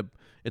you're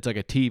it's like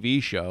a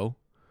TV show.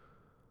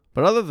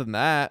 But other than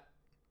that,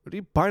 what are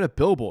you buying a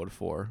billboard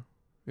for?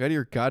 You out of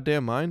your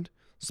goddamn mind?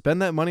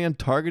 Spend that money on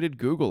targeted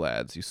Google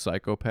ads, you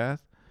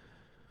psychopath.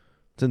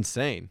 It's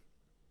insane.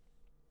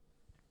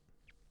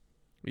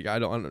 I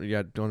don't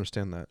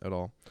understand that at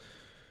all.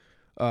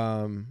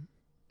 And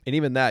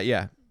even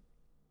that,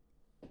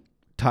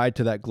 tied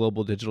to that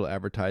global digital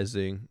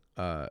advertising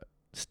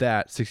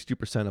stat,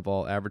 62% of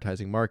all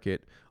advertising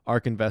market,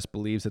 ARK Invest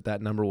believes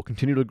that number will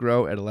continue to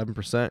grow at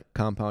 11%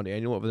 compound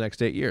annual over the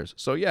next 8 years.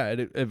 So yeah,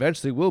 it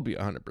eventually will be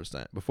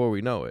 100% before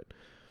we know it.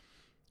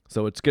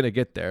 So it's going to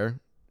get there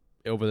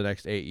over the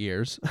next 8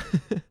 years.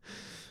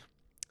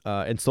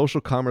 And social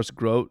commerce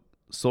gross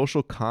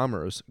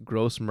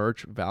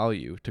merch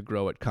value to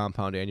grow at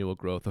compound annual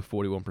growth of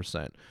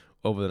 41%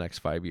 over the next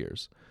 5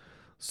 years.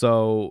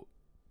 So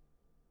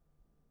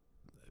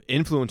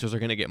influencers are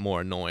going to get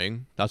more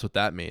annoying. That's what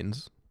that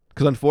means.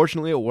 Because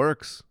unfortunately it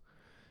works.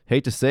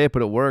 Hate to say it,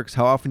 but it works.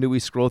 How often do we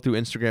scroll through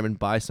Instagram and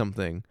buy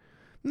something?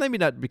 Maybe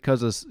not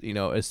because of,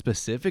 a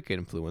specific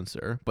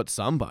influencer, but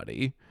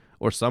somebody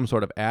or some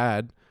sort of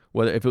ad.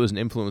 Whether if it was an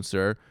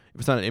influencer,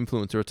 if it's not an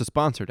influencer, it's a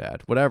sponsored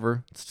ad.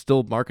 Whatever. It's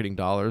still marketing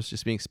dollars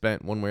just being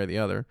spent one way or the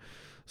other.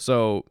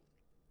 So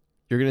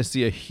you're going to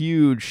see a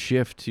huge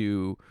shift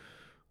to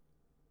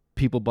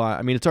people buy.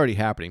 I mean, it's already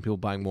happening. People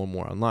buying more and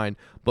more online,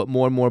 but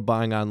more and more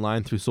buying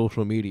online through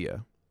social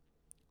media.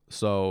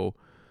 So,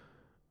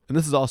 and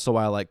this is also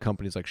why I like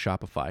companies like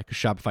Shopify, because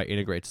Shopify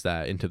integrates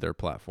that into their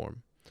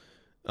platform.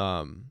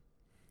 But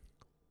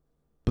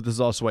this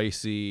is also why you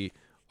see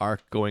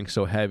ARK going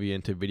so heavy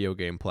into video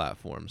game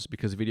platforms,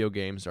 because video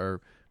games are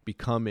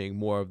becoming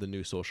more of the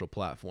new social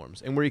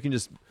platforms and where you can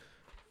just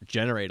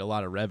generate a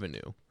lot of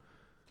revenue.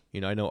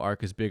 I know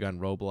ARK is big on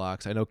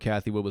Roblox. I know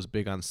Kathy Wood was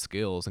big on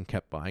Skills and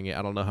kept buying it.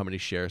 I don't know how many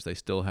shares they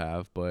still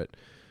have, but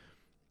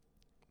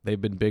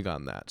they've been big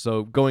on that.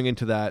 So going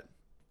into that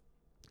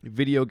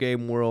video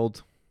game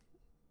world,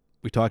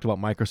 we talked about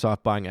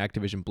Microsoft buying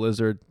Activision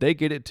Blizzard. They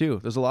get it too.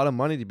 There's a lot of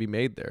money to be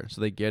made there,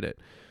 so they get it.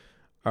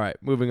 All right,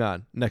 moving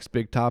on. Next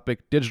big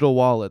topic, digital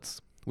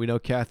wallets. We know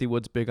Kathy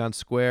Wood's big on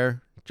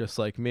Square, just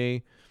like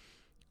me.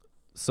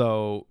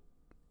 So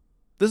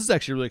this is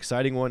actually a really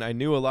exciting one. I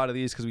knew a lot of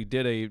these because we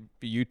did a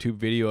YouTube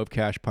video of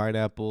Cash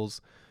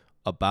Pineapples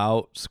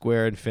about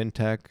Square and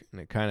FinTech,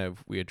 and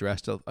we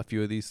addressed a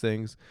few of these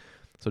things.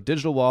 So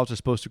digital wallets are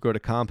supposed to grow at a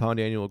compound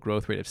annual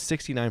growth rate of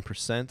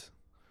 69%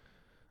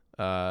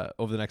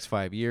 over the next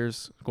 5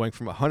 years, going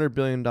from $100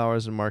 billion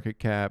in market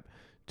cap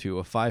to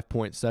a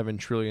 $5.7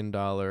 trillion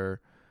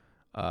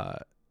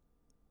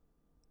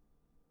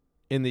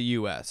in the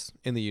U.S.,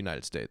 in the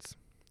United States.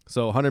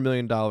 So $100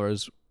 million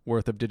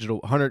worth of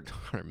digital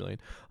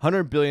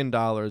 $100 billion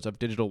of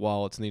digital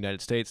wallets in the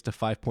United States to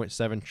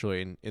 5.7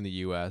 trillion in the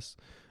US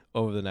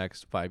over the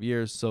next 5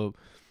 years. So,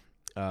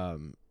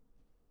 and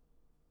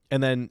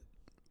then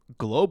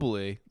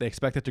globally, they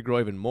expect it to grow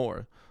even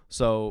more.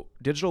 So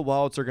digital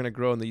wallets are going to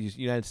grow in the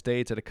United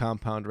States at a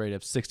compound rate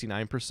of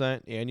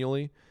 69%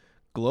 annually.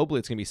 Globally,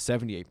 it's going to be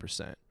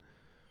 78%.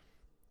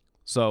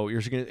 So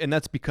you're going to, and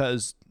that's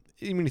because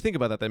when you think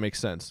about that, that makes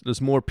sense.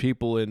 There's more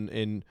people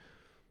in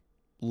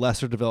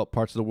lesser developed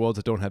parts of the world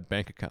that don't have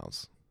bank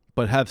accounts,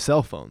 but have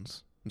cell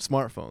phones and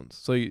smartphones.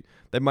 So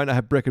they might not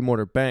have brick and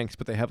mortar banks,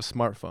 but they have a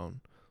smartphone.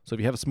 So if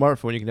you have a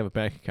smartphone, you can have a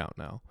bank account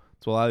now.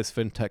 So a lot of these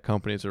fintech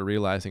companies are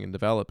realizing and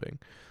developing.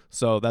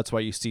 So that's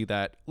why you see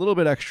that little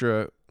bit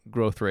extra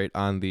growth rate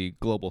on the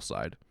global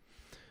side.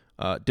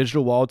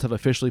 Digital wallets have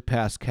officially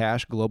passed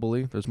cash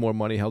globally. There's more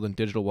money held in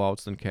digital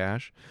wallets than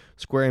cash.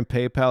 Square and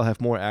PayPal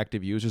have more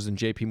active users than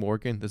JP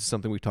Morgan. This is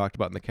something we talked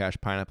about in the Cash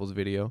Pineapples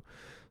video.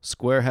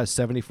 Square has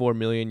 74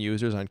 million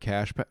users on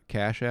Cash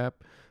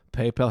App.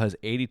 PayPal has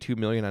 82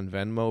 million on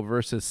Venmo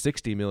versus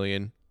 60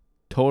 million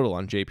total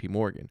on JP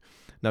Morgan.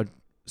 Now,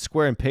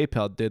 Square and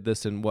PayPal did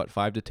this in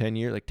 5 to 10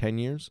 years, like 10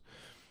 years.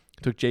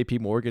 It took JP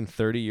Morgan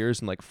 30 years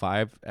and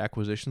 5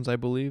 acquisitions, I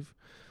believe.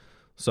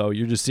 So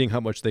you're just seeing how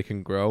much they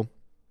can grow.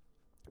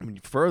 I mean,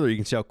 further, you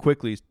can see how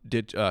quickly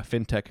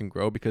fintech can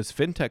grow, because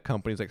fintech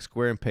companies like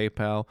Square and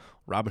PayPal,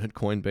 Robinhood,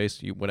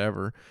 Coinbase,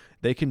 whatever,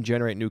 they can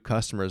generate new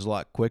customers a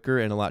lot quicker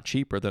and a lot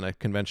cheaper than a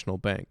conventional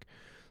bank.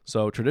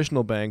 So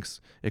traditional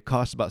banks, it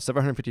costs about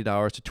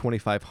 $750 to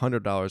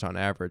 $2,500 on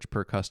average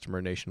per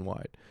customer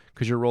nationwide,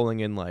 because you're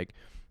rolling in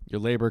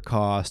your labor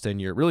cost and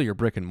your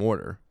brick and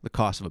mortar, the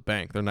cost of a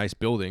bank. They're nice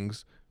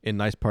buildings in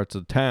nice parts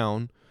of the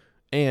town,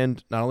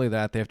 and not only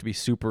that, they have to be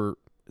super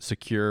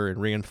secure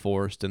and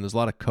reinforced, and there's a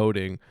lot of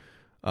coding,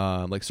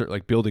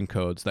 like building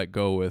codes that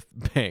go with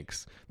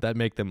banks that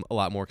make them a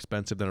lot more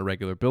expensive than a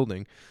regular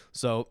building.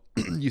 So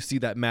you see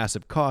that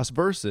massive cost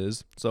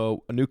versus,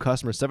 so a new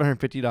customer,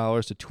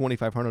 $750 to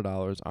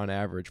 $2,500 on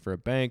average for a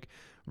bank,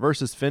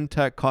 versus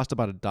fintech cost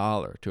about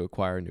 $1 to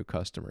acquire a new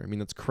customer. I mean,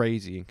 that's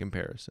crazy in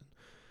comparison.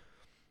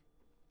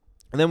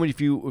 And then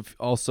if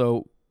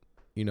also,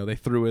 they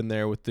threw in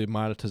there with the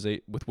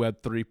monetization with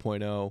Web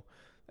 3.0.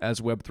 As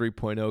Web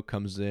 3.0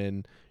 comes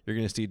in, you're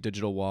going to see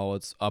digital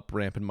wallets up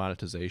ramp in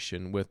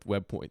monetization with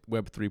Web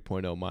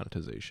 3.0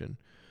 monetization.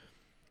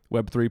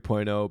 Web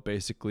 3.0,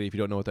 basically, if you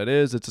don't know what that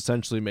is, it's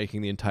essentially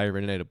making the entire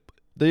internet a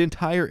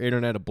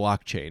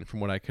blockchain, from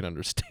what I can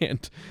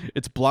understand.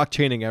 It's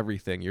blockchaining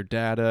everything. Your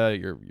data,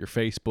 your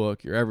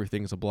Facebook, your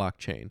everything is a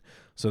blockchain,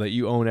 so that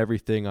you own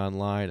everything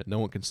online and no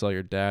one can sell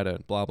your data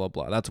and blah, blah,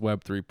 blah. That's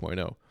Web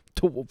 3.0,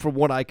 from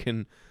what I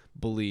can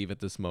believe at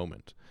this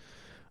moment.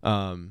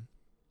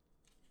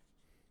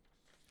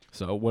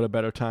 So what a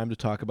better time to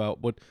talk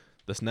about what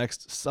this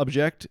next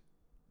subject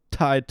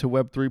tied to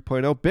Web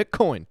 3.0,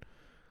 Bitcoin.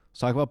 Let's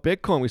talk about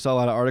Bitcoin. We saw a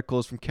lot of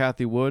articles from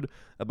Cathie Wood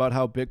about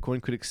how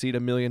Bitcoin could exceed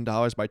 $1 million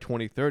by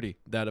 2030.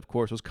 That, of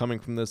course, was coming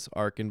from this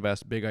ARK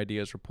Invest Big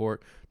Ideas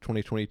Report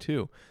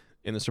 2022.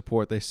 In this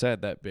report, they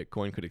said that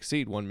Bitcoin could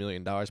exceed $1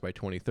 million by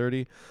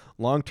 2030.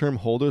 Long-term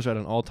holders are at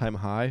an all-time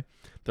high.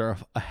 There are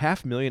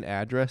 500,000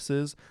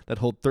 addresses that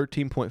hold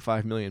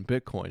 13.5 million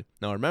Bitcoin.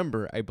 Now,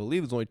 remember, I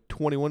believe there's only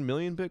 21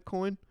 million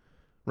Bitcoin,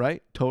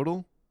 right?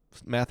 Total.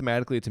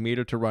 Mathematically, it's a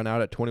meter to run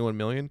out at 21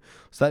 million.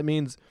 So that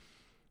means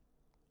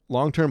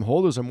long-term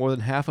holders are more than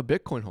half of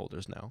Bitcoin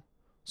holders now.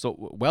 So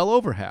well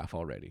over half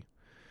already.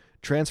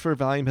 Transfer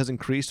volume has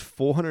increased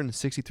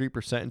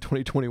 463% in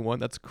 2021.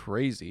 That's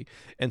crazy.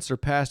 And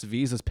surpassed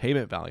Visa's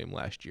payment volume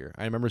last year.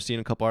 I remember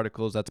seeing a couple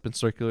articles that's been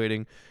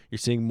circulating. You're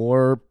seeing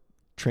more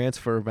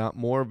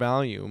more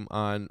volume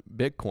on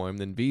Bitcoin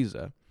than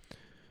Visa.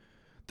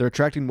 They're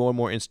attracting more and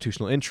more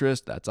institutional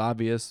interest. That's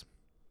obvious.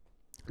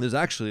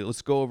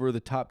 Let's go over the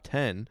top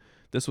 10.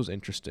 This was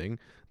interesting.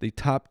 The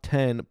top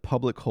 10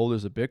 public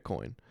holders of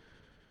Bitcoin.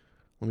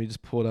 Let me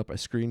just pull it up. I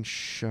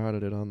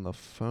screenshotted it on the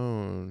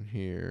phone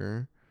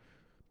here.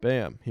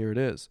 Bam, here it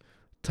is.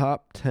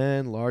 Top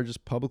 10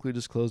 largest publicly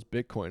disclosed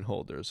Bitcoin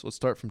holders. Let's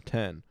start from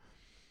 10.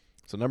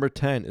 So number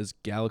 10 is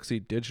Galaxy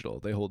Digital.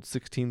 They hold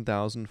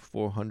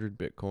 16,400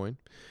 Bitcoin.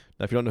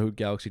 Now, if you don't know who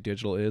Galaxy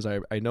Digital is,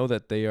 I know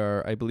that they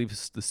are, I believe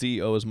the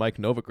CEO is Mike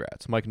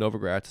Novogratz. Mike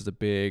Novogratz is a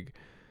big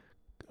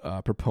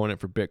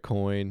proponent for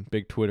Bitcoin,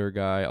 big Twitter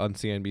guy on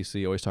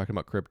CNBC, always talking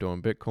about crypto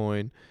and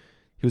Bitcoin.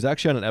 He was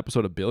actually on an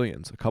episode of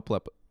Billions,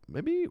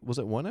 maybe was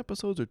it one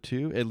episode or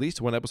two? At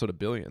least one episode of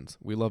Billions.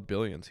 We love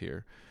Billions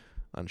here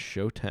on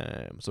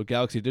Showtime. So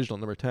Galaxy Digital,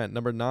 number 10.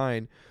 Number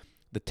 9,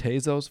 the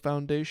Tezos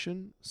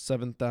Foundation,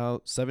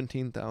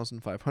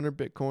 17,500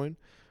 Bitcoin.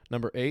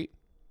 Number 8,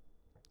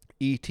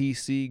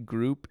 ETC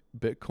Group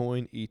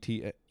Bitcoin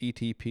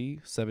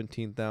ETP,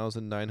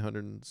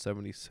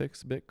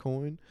 17,976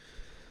 Bitcoin.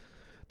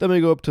 Then we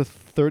go up to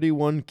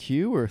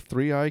 31Q or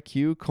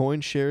 3IQ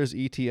CoinShares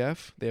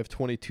ETF. They have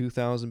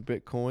 22,000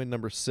 Bitcoin.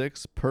 Number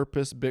 6,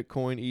 Purpose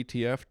Bitcoin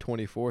ETF,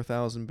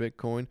 24,000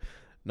 Bitcoin.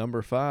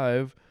 Number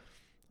 5,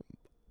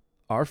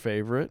 our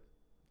favorite,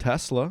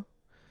 Tesla.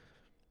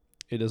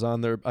 It is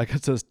on their, I guess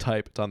it says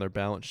type, it's on their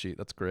balance sheet.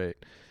 That's great.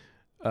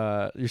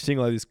 You're seeing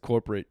a lot of these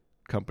corporate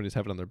companies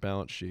have it on their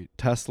balance sheet.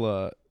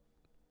 Tesla,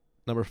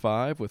 number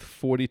 5 with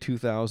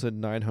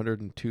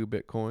 42,902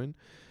 Bitcoin.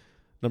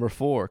 Number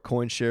 4,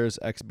 CoinShares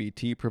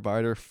XBT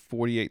provider,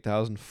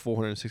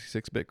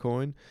 48,466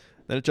 Bitcoin.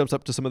 Then it jumps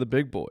up to some of the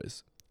big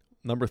boys.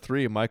 Number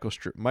 3,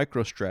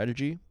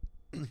 MicroStrategy.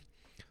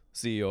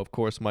 CEO, of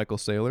course, Michael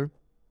Saylor.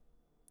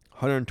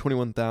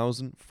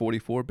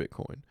 121,044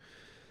 Bitcoin.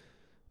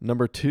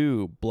 Number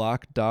 2,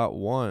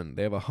 Block.one.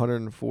 They have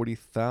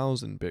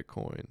 140,000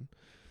 Bitcoin.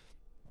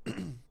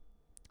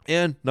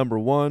 And number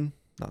 1,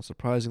 not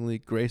surprisingly,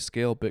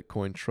 Grayscale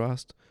Bitcoin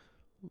Trust.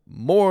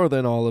 More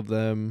than all of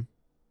them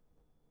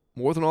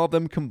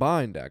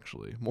combined,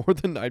 actually. More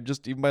than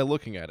even by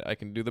looking at it, I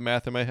can do the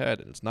math in my head,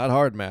 and it's not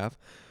hard math.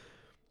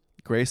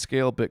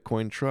 Grayscale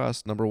Bitcoin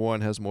Trust, number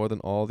 1, has more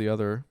than all the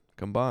other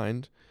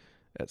combined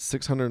at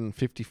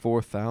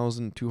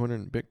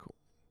 654,200 Bitcoin.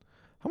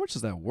 How much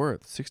is that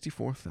worth?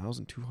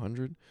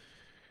 64,200?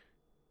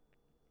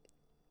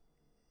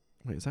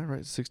 Wait, is that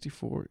right?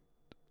 64?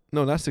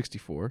 No, not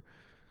 64.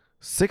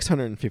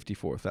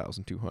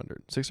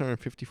 654,200.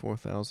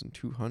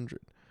 654,200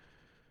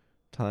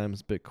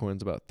 times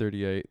Bitcoin's about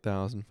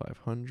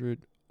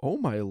 38,500. Oh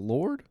my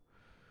lord.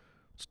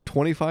 It's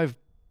 $25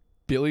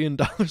 billion in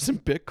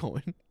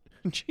Bitcoin.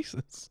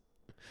 Jesus.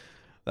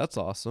 That's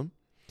awesome.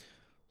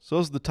 So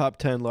those are the top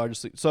 10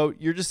 largest. So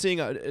you're just seeing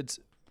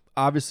it's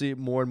obviously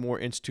more and more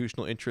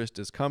institutional interest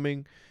is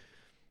coming.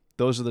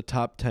 Those are the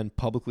top 10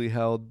 publicly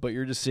held, but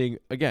you're just seeing,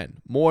 again,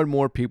 more and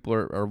more people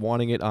are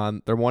wanting it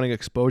on. They're wanting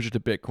exposure to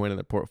Bitcoin in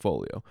their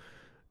portfolio.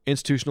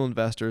 Institutional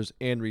investors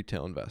and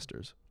retail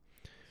investors.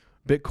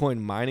 Bitcoin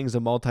mining is a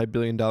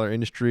multi-billion-dollar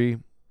industry.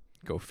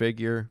 Go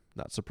figure.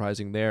 Not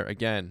surprising there.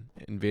 Again,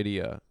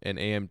 NVIDIA and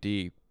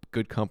AMD,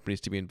 good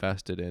companies to be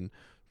invested in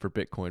for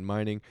Bitcoin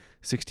mining.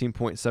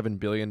 $16.7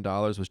 billion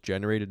was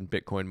generated in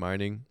Bitcoin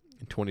mining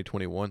in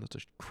 2021. That's a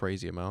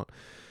crazy amount.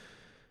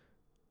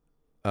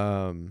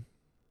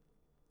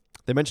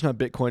 They mentioned how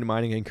Bitcoin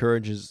mining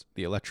encourages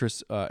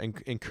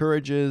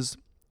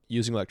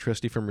using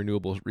electricity from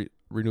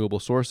renewable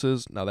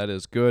sources. Now that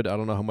is good. I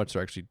don't know how much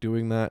they're actually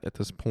doing that at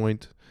this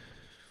point,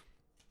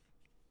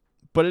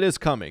 but it is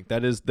coming.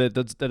 That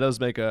does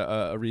make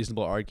a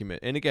reasonable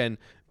argument. And again,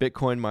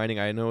 Bitcoin mining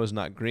I know is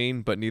not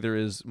green, but neither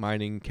is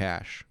mining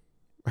cash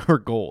or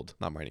gold.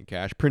 Not mining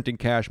cash, printing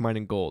cash,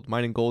 mining gold.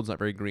 Mining gold's not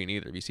very green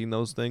either. Have you seen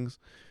those things?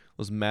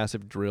 Those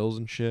massive drills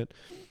and shit.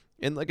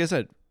 And like I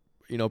said,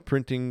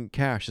 printing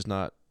cash is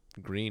not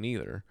green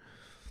either.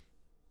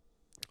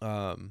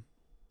 But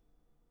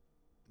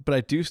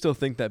I do still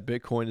think that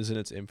Bitcoin is in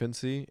its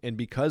infancy, and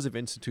because of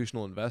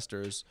institutional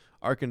investors,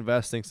 ARK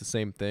Invest thinks the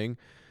same thing.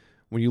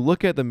 When you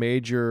look at the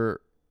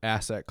major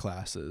asset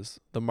classes,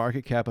 the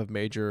market cap of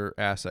major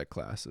asset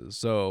classes,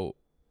 so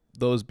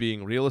those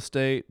being real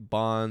estate,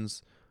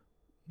 bonds,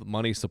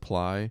 money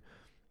supply,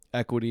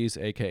 equities,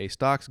 aka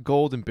stocks,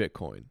 gold, and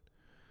Bitcoin.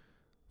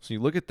 So you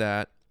look at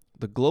that,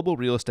 the global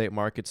real estate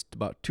market's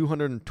about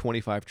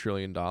 $225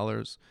 trillion.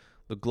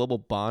 The global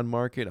bond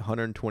market,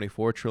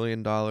 $124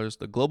 trillion.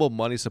 The global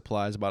money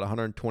supply is about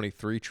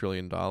 $123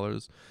 trillion.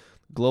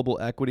 Global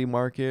equity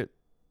market,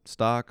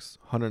 stocks,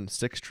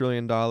 $106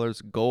 trillion.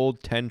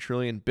 Gold, $10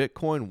 trillion.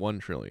 Bitcoin, $1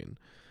 trillion.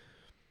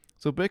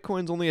 So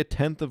Bitcoin's only a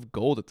tenth of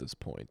gold at this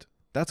point.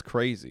 That's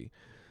crazy.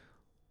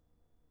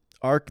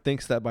 ARK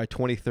thinks that by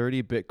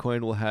 2030,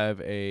 Bitcoin will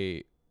have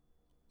a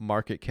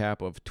market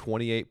cap of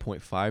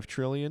 $28.5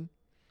 trillion.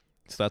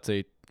 So that's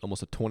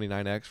almost a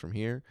 29x from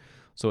here.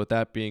 So with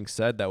that being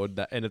said,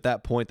 and at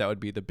that point that would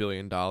be the $1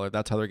 billion.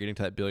 That's how they're getting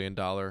to that $1 billion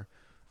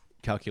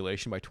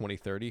calculation by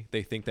 2030.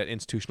 They think that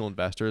institutional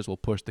investors will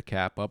push the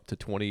cap up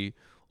to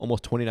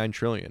almost 29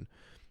 trillion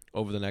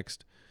over the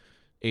next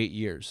 8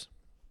 years.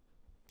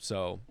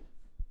 So,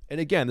 and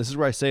again, this is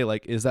where I say,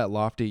 is that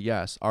lofty?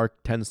 Yes,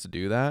 ARK tends to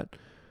do that.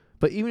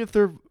 But even if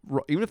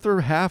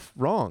they're half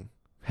wrong,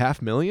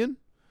 500,000,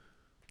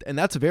 and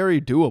that's very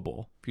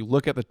doable. If you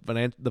look at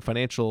the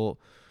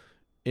financial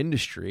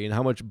industry and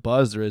how much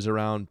buzz there is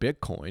around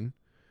Bitcoin,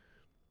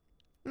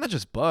 not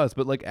just buzz,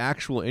 but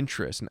actual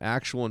interest and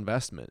actual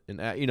investment. And,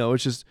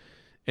 it's just,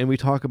 and we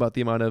talk about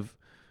the amount of,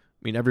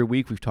 every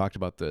week we've talked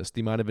about this,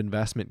 the amount of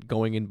investment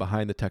going in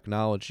behind the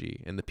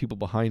technology and the people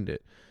behind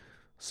it.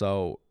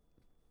 So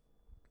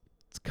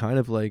it's kind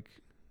of I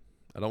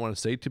don't want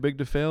to say too big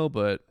to fail,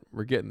 but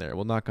we're getting there.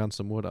 We'll knock on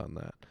some wood on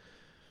that.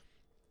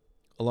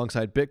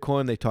 Alongside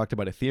Bitcoin, they talked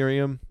about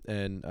Ethereum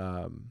and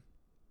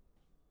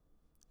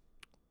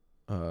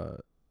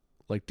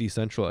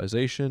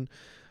decentralization.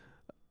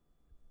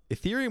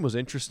 Ethereum was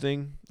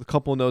interesting. A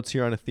couple of notes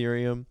here on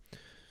Ethereum.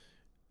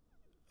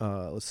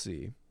 Let's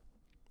see.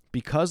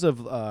 Because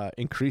of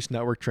increased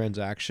network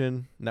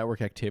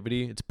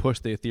activity, it's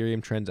pushed the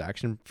Ethereum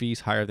transaction fees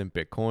higher than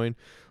Bitcoin.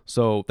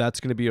 So that's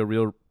going to be a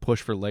real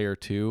push for Layer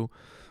 2.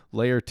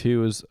 Layer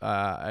 2 is,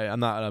 I'm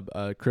not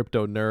a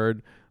crypto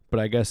nerd, but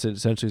I guess it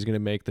essentially is going to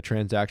make the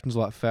transactions a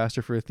lot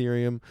faster for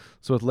Ethereum.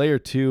 So with layer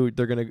 2,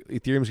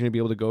 Ethereum's going to be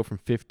able to go from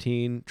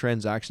 15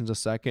 transactions a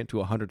second to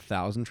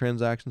 100,000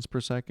 transactions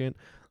per second.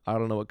 I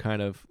don't know what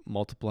kind of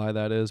multiply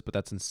that is, but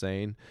that's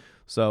insane.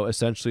 So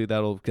essentially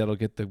that'll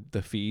get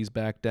the fees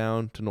back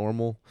down to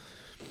normal.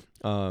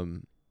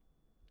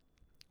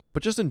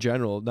 But just in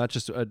general, not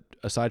just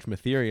aside from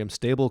Ethereum,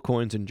 stable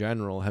coins in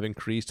general have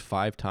increased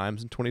 5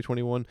 times in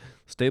 2021.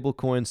 Stable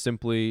coins,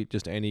 simply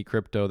just any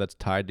crypto that's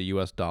tied to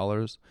US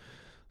dollars.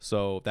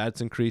 So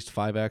that's increased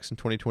 5x in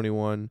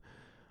 2021.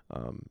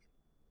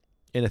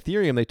 In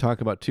Ethereum, they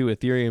talk about too,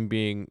 Ethereum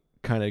being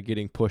kind of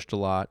getting pushed a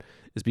lot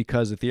is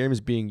because Ethereum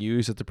is being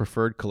used as the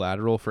preferred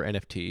collateral for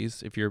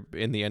NFTs. If you're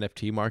in the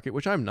NFT market,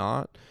 which I'm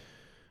not,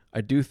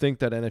 I do think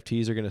that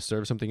NFTs are going to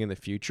serve something in the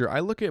future. I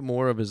look at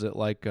more of as it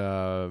like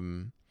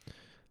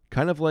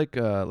kind of like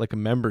a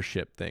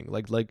membership thing.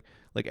 Like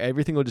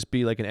everything will just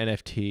be like an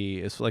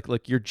NFT. It's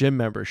like your gym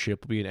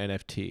membership will be an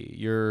NFT.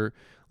 Your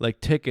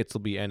like tickets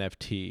will be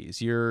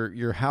NFTs.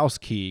 Your house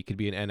key could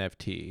be an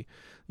NFT.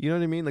 You know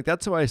what I mean? Like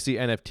that's how I see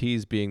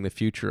NFTs being the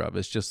future of.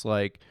 It's just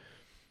like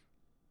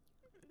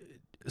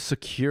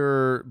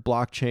secure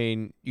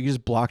blockchain. You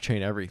just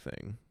blockchain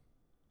everything.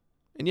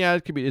 And yeah,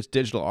 it's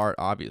digital art,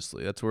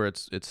 obviously. That's where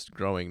it's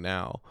growing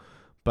now.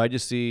 But I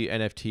just see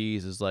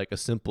NFTs as like a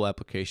simple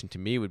application to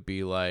me would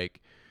be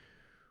like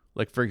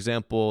for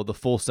example, the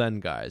Full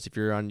Send guys. If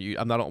you're on,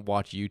 I don't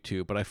watch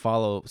YouTube, but I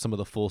follow some of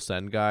the Full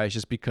Send guys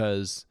just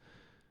because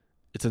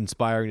it's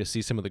inspiring to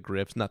see some of the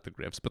grifts, not the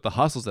grifts, but the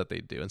hustles that they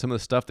do and some of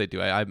the stuff they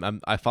do.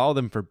 I follow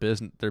them for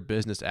their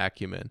business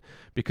acumen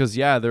because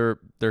yeah,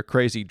 they're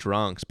crazy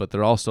drunks, but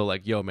they're also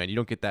like, yo man, you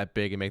don't get that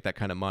big and make that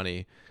kind of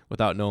money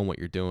without knowing what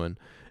you're doing.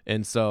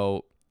 And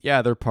so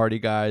yeah, they're party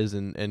guys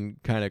and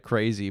kind of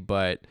crazy,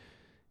 but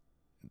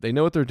they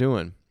know what they're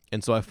doing.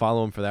 And so I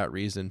follow them for that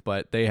reason.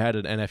 But they had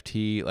an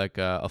NFT, like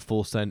a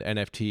Full Send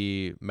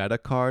NFT meta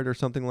card or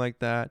something like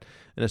that.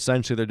 And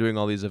essentially they're doing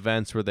all these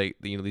events where they,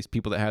 these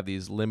people that have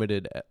these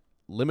limited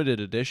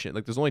edition,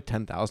 like there's only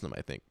 10,000 of them,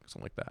 I think,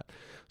 something like that.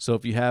 So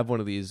if you have one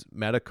of these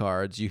meta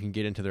cards, you can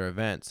get into their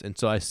events. And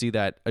so I see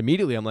that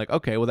immediately. I'm like,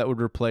 okay, well that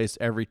would replace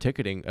every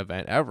ticketing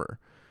event ever.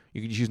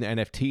 You could just use an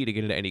NFT to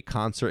get into any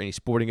concert, any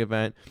sporting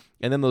event.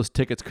 And then those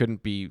tickets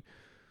couldn't be,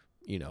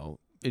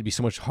 it'd be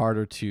so much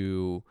harder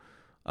to,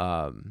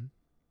 for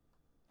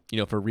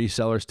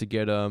resellers to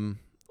get them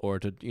or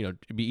to, it'd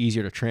be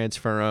easier to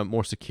transfer them,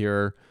 more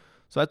secure.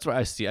 So that's what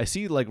I see. I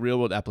see like real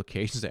world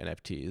applications to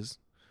NFTs,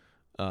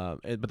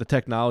 but the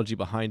technology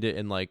behind it.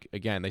 And like,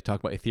 again, they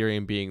talk about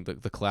Ethereum being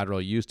the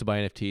collateral used to buy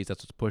NFTs.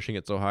 That's what's pushing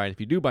it so high. And if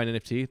you do buy an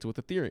NFT, it's with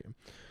Ethereum.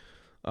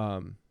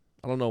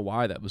 I don't know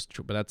why that was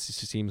true, but that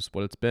seems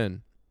what it's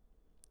been.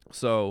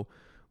 So,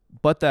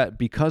 but that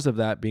because of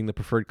that being the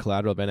preferred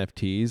collateral of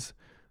NFTs,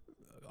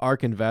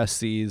 ARK Invest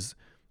sees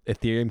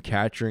Ethereum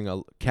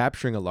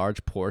capturing a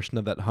large portion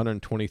of that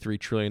 $123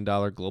 trillion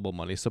global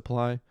money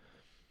supply.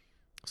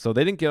 So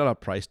they didn't get out a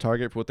price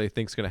target for what they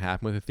think is going to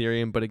happen with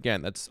Ethereum, but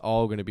again, that's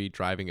all going to be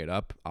driving it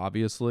up,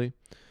 obviously.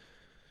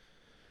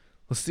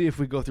 Let's see if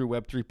we go through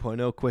Web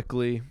 3.0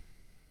 quickly.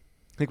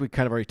 I think we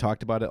kind of already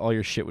talked about it. All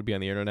your shit would be on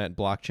the internet,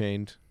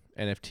 blockchained,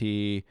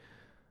 NFT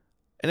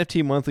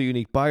monthly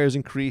unique buyers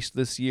increased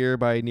this year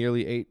by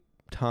nearly 8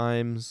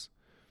 times.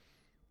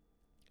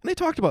 And they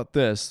talked about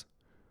this,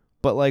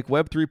 but like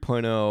Web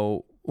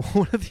 3.0,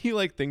 one of the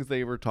like things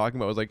they were talking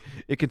about was like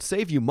it could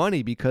save you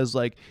money because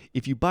like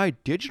if you buy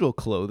digital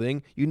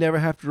clothing, you never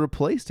have to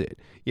replace it.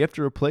 You have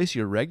to replace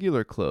your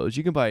regular clothes.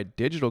 You can buy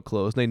digital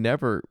clothes and they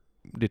never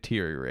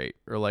deteriorate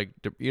or like,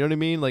 you know what I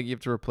mean? Like you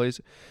have to replace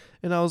it.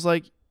 And I was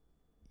like,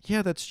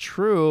 yeah, that's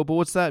true, but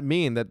what's that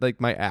mean? That like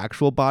my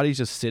actual body's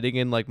just sitting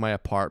in like my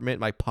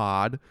apartment, my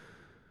pod,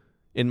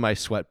 in my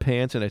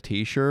sweatpants and a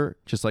t-shirt,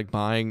 just like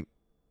buying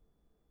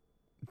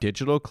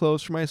digital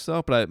clothes for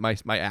myself, but my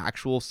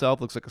actual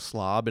self looks like a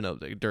slob in a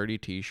dirty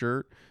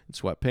t-shirt and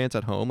sweatpants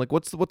at home. Like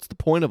what's the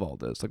point of all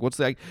this?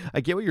 Like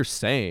I get what you're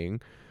saying,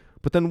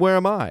 but then where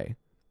am I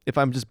if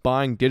I'm just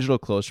buying digital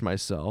clothes for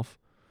myself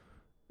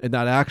and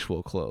not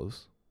actual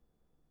clothes?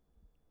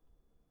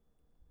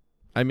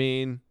 I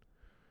mean,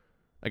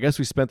 I guess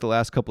we spent the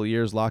last couple of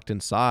years locked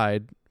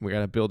inside. We got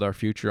to build our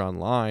future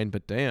online,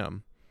 but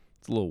damn,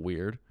 it's a little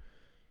weird.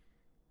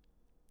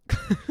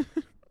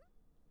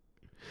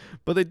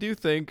 But they do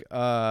think,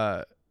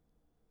 let's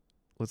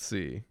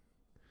see,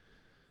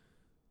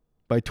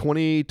 by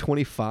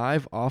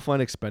 2025,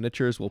 offline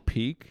expenditures will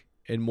peak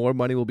and more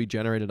money will be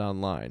generated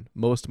online.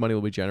 Most money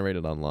will be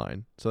generated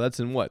online. So that's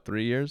in what,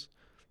 3 years?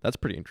 That's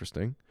pretty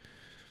interesting.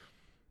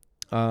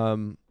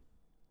 So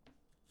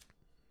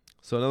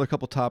another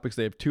couple topics.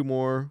 They have 2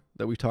 more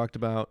that we talked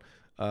about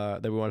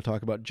that we want to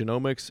talk about: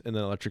 genomics and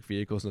then electric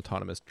vehicles and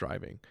autonomous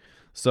driving.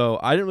 So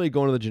I didn't really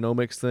go into the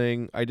genomics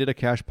thing. I did a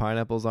Cash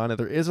Pineapples on it.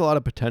 There is a lot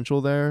of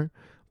potential there,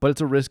 but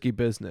it's a risky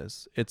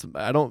business.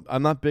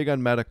 I'm not big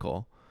on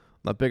medical.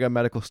 I'm not big on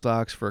medical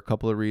stocks for a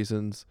couple of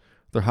reasons.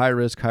 They're high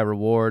risk, high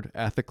reward.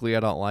 Ethically,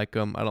 I don't like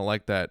them. I don't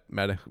like that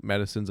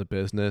medicine's a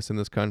business in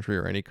this country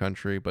or any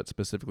country, but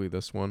specifically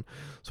this one.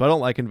 So I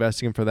don't like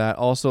investing in for that.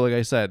 Also, like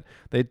I said,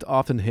 they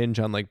often hinge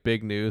on like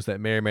big news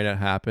that may or may not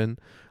happen.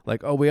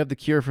 Like, oh, we have the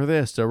cure for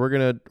this, or we're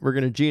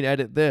gonna gene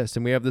edit this,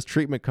 and we have this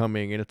treatment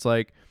coming. And it's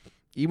like,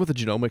 even with the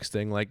genomics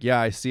thing, like,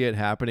 yeah, I see it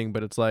happening,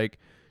 but it's like,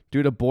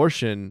 dude,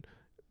 abortion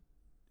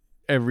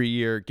every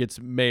year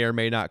may or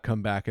may not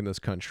come back in this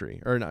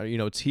country, or not,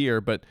 it's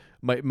here, but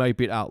might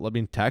be out. I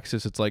mean,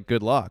 Texas, it's like,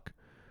 good luck,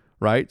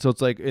 right? So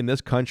it's like, in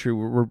this country,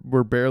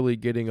 we're barely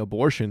getting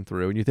abortion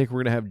through, and you think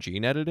we're gonna have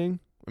gene editing?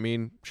 I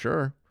mean,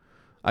 sure,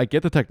 I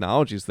get the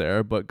technology's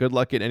there, but good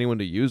luck getting anyone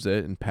to use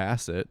it and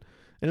pass it.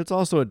 And it's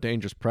also a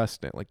dangerous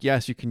precedent. Like,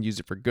 yes, you can use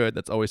it for good.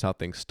 That's always how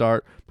things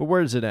start, but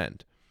where does it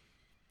end?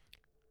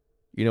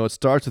 It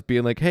starts with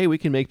being like, hey, we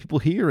can make people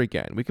hear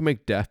again. We can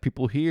make deaf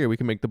people hear. We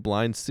can make the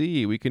blind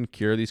see. We can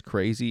cure these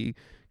crazy,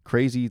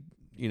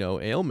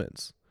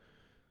 ailments.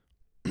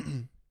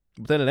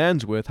 But then it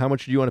ends with, how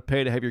much do you want to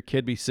pay to have your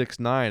kid be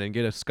 6'9" and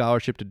get a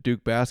scholarship to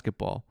Duke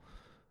basketball?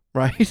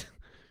 Right?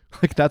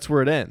 Like, that's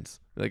where it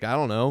ends. Like, I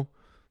don't know.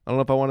 I don't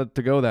know if I wanted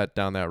to go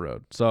down that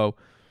road. So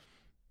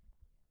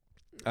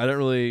I don't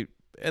really,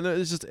 and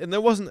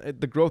there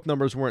wasn't, the growth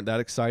numbers weren't that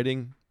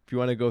exciting. If you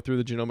want to go through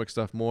the genomic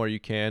stuff more, you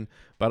can,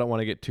 but I don't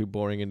want to get too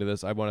boring into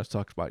this. I want to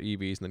talk about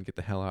EVs and then get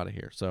the hell out of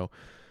here. So,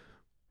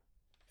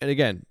 and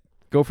again,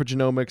 go for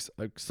genomics.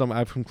 I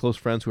have some close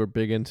friends who are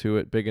big into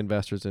it, big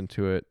investors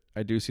into it.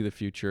 I do see the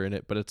future in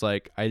it, but it's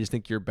like, I just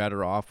think you're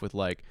better off with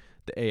like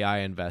the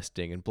AI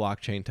investing and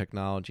blockchain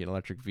technology and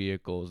electric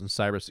vehicles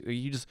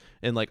and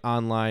and like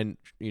online,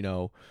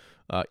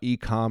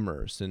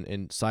 e-commerce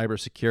and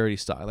cybersecurity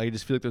stuff. Like, I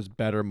just feel like there's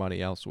better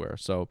money elsewhere.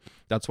 So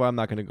that's why I'm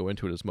not going to go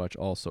into it as much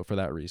also for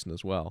that reason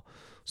as well.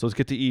 So let's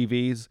get to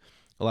EVs.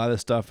 A lot of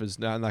this stuff is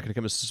not going to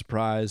come as a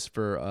surprise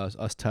for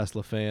us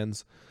Tesla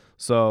fans.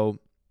 So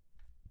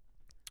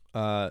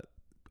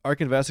ARK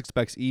Invest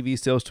expects EV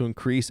sales to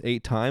increase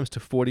 8 times to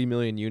 40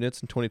 million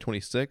units in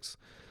 2026.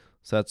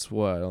 So that's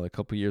only a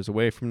couple years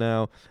away from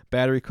now.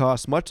 Battery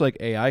costs, much like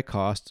AI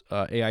costs,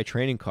 AI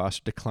training costs,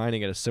 are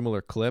declining at a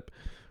similar clip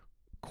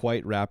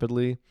quite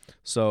rapidly.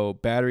 So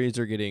batteries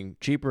are getting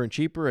cheaper and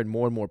cheaper and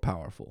more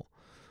powerful.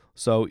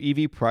 So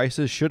EV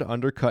prices should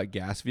undercut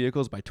gas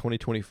vehicles by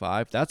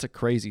 2025. That's a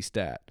crazy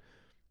stat.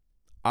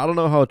 I don't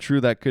know how true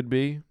that could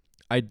be.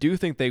 I do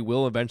think they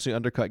will eventually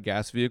undercut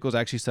gas vehicles. I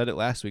actually said it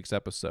last week's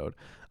episode.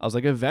 I was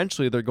like,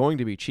 eventually they're going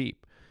to be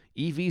cheap.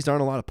 EVs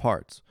aren't a lot of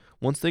parts.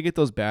 Once they get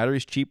those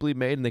batteries cheaply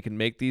made and they can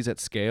make these at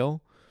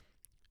scale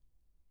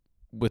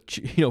with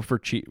for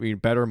cheap,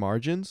 better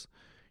margins,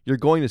 you're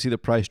going to see the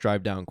price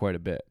drive down quite a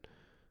bit.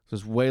 So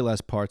there's way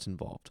less parts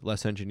involved,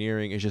 less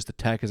engineering. It's just the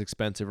tech is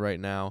expensive right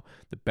now.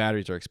 The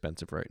batteries are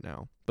expensive right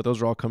now. But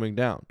those are all coming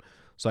down.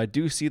 So I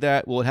do see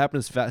that. Will it happen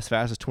as fast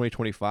as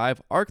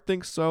 2025? ARK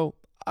thinks so.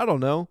 I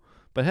don't know.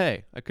 But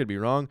hey, I could be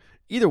wrong.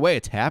 Either way,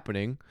 it's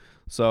happening.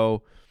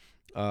 So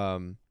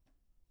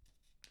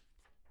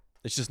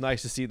it's just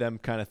nice to see them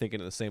kind of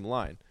thinking in the same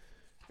line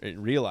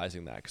and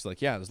realizing that. Because,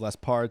 like, yeah, there's less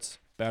parts.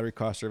 Battery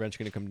costs are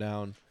eventually going to come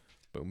down.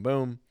 Boom,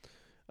 boom.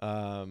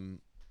 And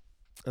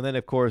then,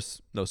 of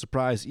course, no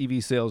surprise,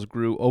 EV sales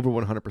grew over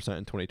 100%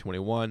 in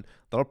 2021.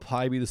 That'll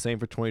probably be the same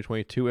for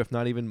 2022, if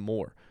not even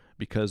more,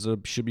 because there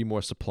should be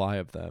more supply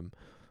of them,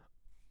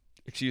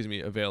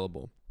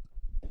 available.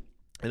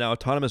 And now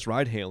autonomous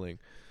ride-hailing,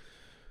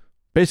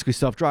 basically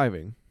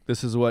self-driving.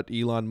 This is what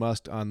Elon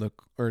Musk on the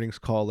earnings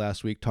call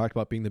last week talked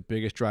about being the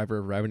biggest driver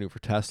of revenue for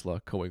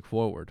Tesla going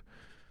forward.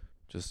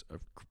 Just a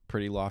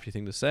pretty lofty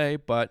thing to say,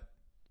 but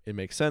it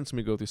makes sense when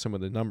we go through some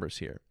of the numbers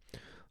here.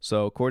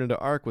 So according to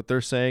ARK, what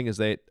they're saying is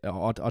that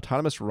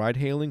autonomous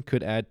ride-hailing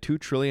could add $2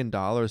 trillion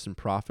in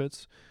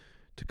profits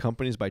to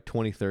companies by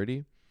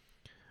 2030.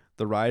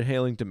 The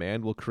ride-hailing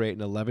demand will create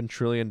an $11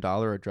 trillion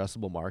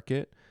addressable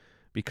market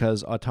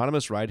because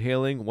autonomous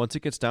ride-hailing, once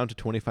it gets down to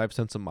 25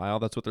 cents a mile,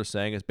 that's what they're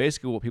saying, is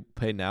basically what people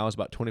pay now is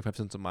about 25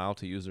 cents a mile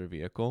to use their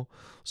vehicle.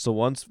 So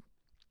once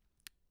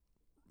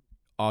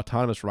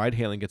autonomous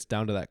ride-hailing gets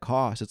down to that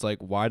cost, it's like,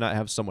 why not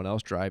have someone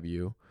else drive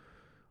you?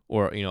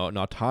 Or, an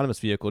autonomous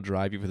vehicle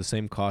drive you for the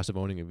same cost of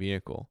owning a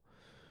vehicle.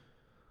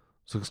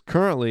 So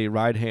currently,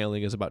 ride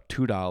hailing is about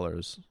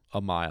 $2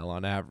 a mile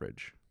on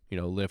average.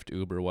 Lyft,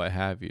 Uber, what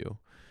have you.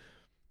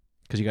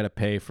 Because you got to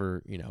pay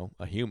for,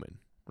 a human,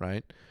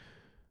 right?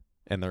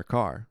 And their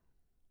car.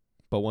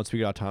 But once we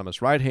get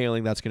autonomous ride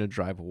hailing, that's going to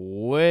drive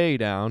way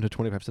down to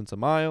 25 cents a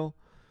mile.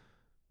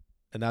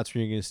 And that's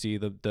when you're going to see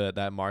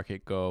that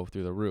market go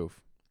through the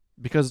roof.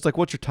 Because it's like,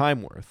 what's your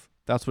time worth?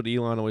 That's what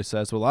Elon always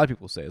says. What a lot of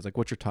people say is like,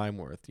 what's your time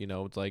worth?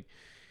 It's like,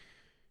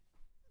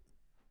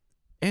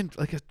 and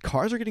like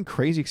cars are getting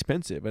crazy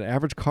expensive. An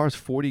average car is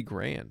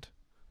 $40,000.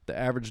 The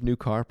average new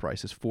car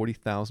price is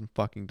 $40,000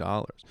 fucking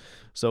dollars.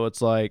 So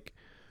it's like,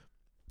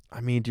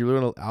 do you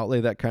really want to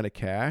outlay that kind of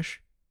cash?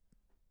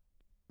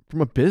 From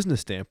a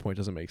business standpoint,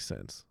 it doesn't make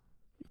sense.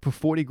 Put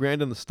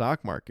 $40,000 in the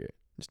stock market.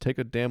 Just take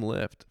a damn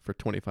lift for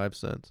 25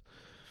 cents.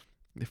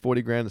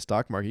 $40,000 in the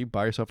stock market, you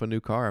buy yourself a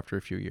new car after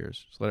a few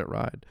years. Just let it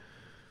ride.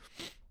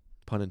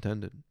 pun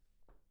intended.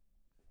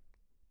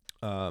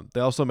 They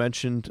also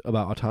mentioned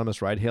about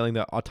autonomous ride hailing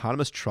that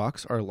autonomous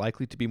trucks are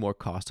likely to be more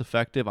cost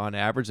effective on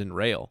average than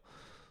rail.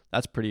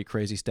 That's pretty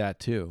crazy stat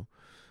too,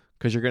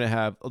 because you're going to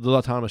have those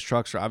autonomous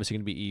trucks are obviously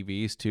going to be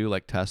EVs too,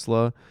 like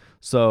Tesla.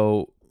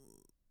 So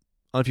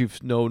I don't know if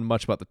you've known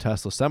much about the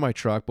Tesla semi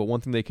truck, but one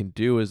thing they can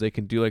do is they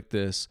can do like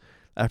this.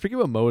 I forget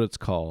what mode it's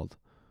called,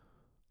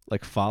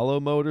 like follow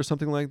mode or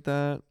something like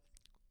that.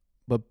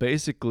 But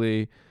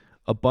basically,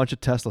 a bunch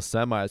of Tesla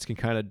semis can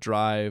kind of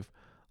drive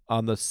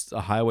on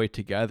a highway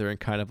together in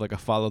kind of like a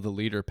follow the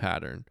leader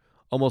pattern,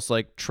 almost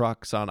like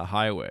trucks on a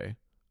highway.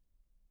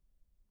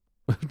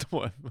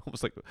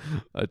 Almost like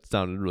it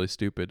sounded really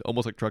stupid.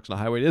 Almost like trucks on a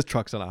highway. It is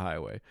trucks on a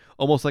highway.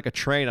 Almost like a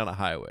train on a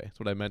highway. That's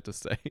what I meant to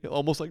say.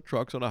 Almost like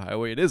trucks on a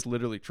highway. It is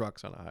literally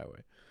trucks on a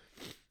highway.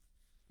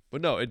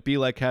 But no, it'd be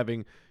like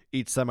having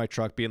each semi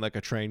truck being like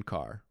a train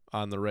car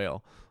on the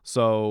rail.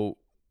 So,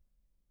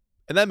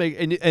 and that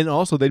and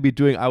also they'd be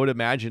doing, I would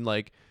imagine,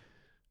 like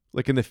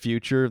in the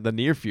future, the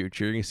near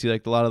future, you can see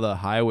like a lot of the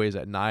highways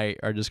at night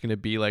are just going to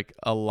be like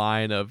a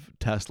line of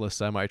Tesla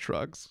semi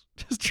trucks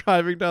just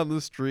driving down the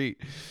street.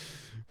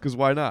 Because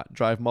why not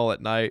drive them all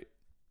at night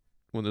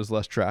when there's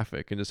less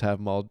traffic and just have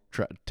them all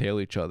tail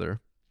each other?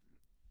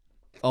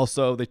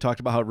 Also, they talked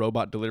about how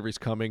robot delivery's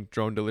coming,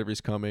 drone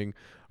delivery's coming.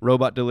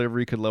 Robot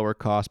delivery could lower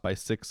costs by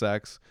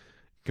 6x,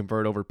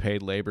 convert over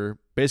paid labor.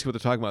 Basically,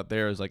 what they're talking about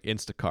there is like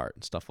Instacart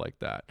and stuff like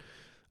that.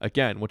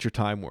 Again, what's your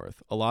time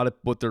worth? A lot of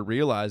what they're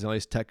realizing, all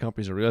these tech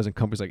companies are realizing,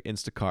 companies like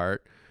Instacart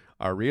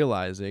are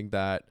realizing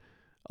that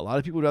a lot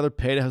of people would rather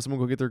pay to have someone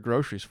go get their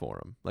groceries for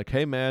them. Like,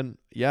 hey, man,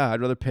 yeah,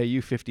 I'd rather pay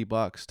you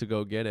 $50 to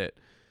go get it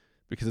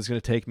because it's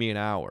going to take me an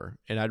hour,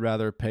 and I'd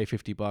rather pay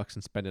 $50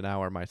 and spend an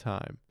hour of my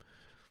time.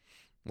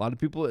 A lot of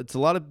people, it's a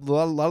lot of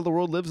the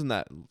world lives in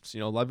that. You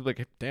know, a lot of people are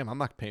like, damn, I'm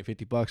not paying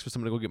 $50 for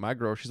someone to go get my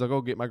groceries. I'll go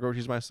get my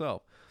groceries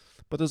myself.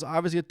 But there's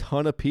obviously a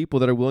ton of people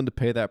that are willing to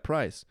pay that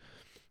price.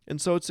 And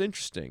so it's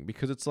interesting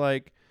because it's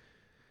like,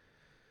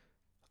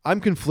 I'm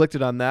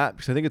conflicted on that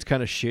because I think it's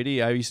kind of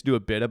shitty. I used to do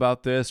a bit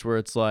about this where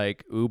it's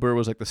like Uber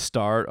was like the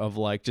start of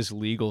like just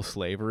legal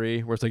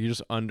slavery, where it's like you're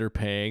just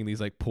underpaying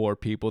these like poor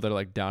people that are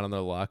like down on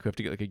their luck who have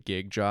to get like a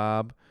gig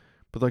job.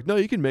 But like, no,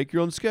 you can make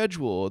your own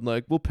schedule and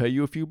like we'll pay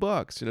you a few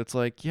bucks. And it's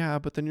like, yeah,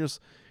 but then you're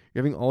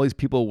having all these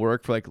people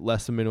work for like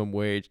less than minimum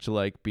wage to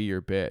like be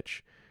your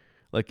bitch.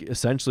 Like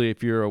essentially,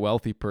 if you're a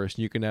wealthy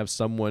person, you can have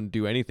someone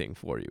do anything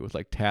for you with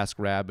like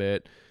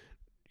TaskRabbit,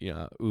 you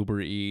know,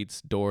 Uber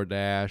Eats,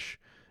 DoorDash,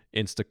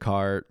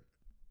 Instacart.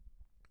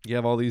 You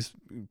have all these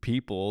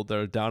people that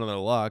are down on their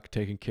luck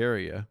taking care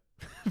of you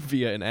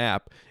via an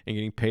app and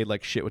getting paid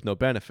like shit with no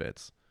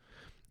benefits.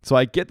 So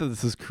I get that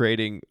this is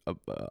creating a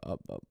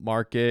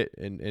market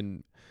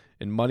and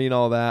money and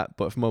all that,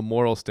 but from a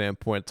moral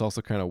standpoint, it's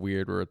also kind of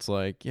weird where it's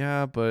like,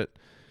 yeah, but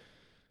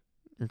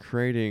you're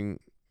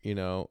creating, you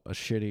know, a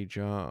shitty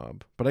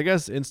job. But I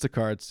guess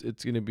Instacart's,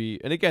 it's going to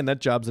be, and again,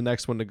 that job's the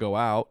next one to go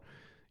out.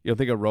 You don't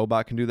think a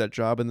robot can do that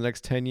job in the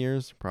next 10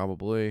 years?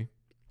 Probably.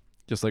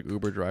 Just like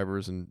Uber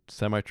drivers and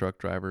semi-truck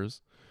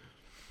drivers.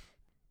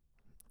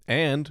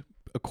 And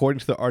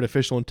according to the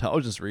artificial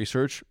intelligence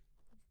research,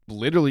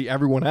 literally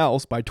everyone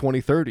else by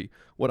 2030.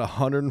 What,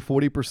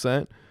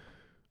 140%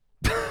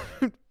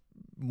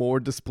 more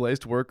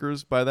displaced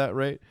workers by that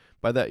rate,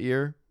 by that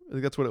year? I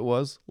think that's what it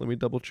was. Let me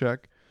double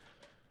check.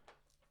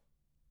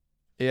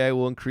 AI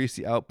will increase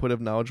the output of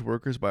knowledge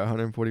workers by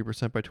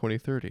 140% by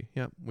 2030.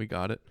 Yep, we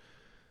got it.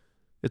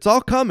 It's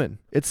all coming.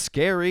 It's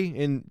scary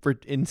and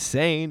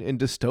insane and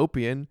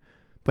dystopian.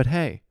 But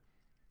hey,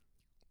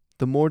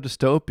 the more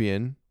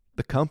dystopian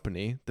the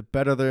company, the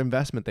better their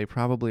investment they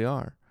probably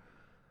are.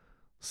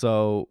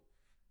 So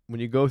when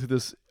you go through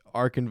this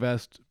ARK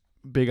Invest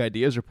Big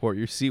Ideas report,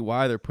 you see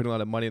why they're putting a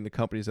lot of money in the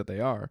companies that they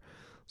are.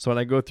 So when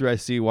I go through, I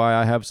see why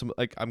I have some,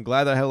 like, I'm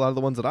glad that I have a lot of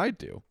the ones that I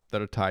do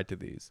that are tied to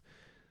these.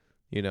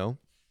 You know,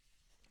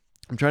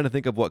 I'm trying to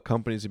think of what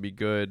companies would be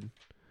good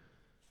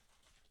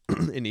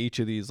in each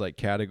of these like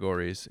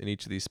categories, in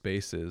each of these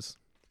spaces.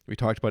 We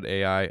talked about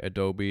AI,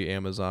 Adobe,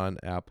 Amazon,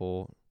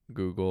 Apple,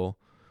 Google,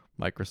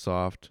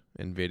 Microsoft,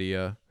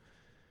 Nvidia.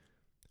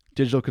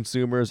 Digital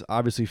consumers,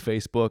 obviously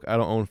Facebook. I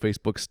don't own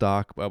Facebook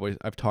stock, but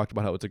I've talked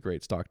about how it's a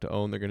great stock to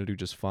own. They're going to do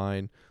just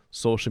fine.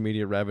 Social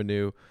media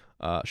revenue,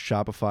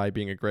 Shopify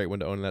being a great one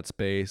to own in that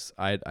space.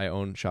 I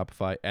own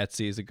Shopify.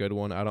 Etsy is a good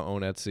one. I don't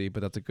own Etsy,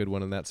 but that's a good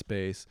one in that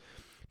space.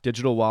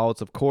 Digital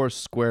wallets, of course,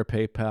 Square,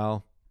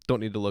 PayPal. Don't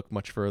need to look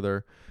much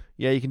further.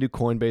 Yeah, you can do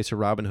Coinbase or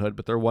Robinhood,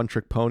 but they're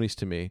one-trick ponies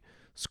to me.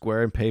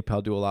 Square and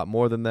PayPal do a lot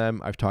more than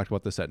them. I've talked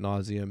about this ad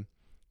nauseum.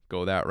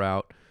 Go that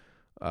route.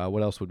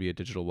 What else would be a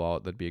digital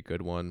wallet that'd be a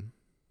good one?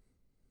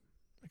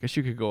 I guess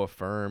you could go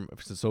Affirm if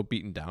it's so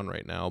beaten down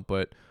right now,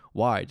 but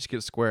why? Just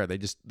get Square. The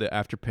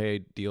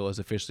Afterpay deal has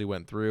officially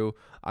went through.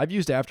 I've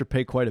used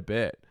Afterpay quite a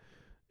bit,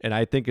 and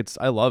I think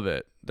I love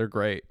it. They're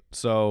great.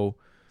 So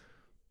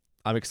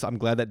I'm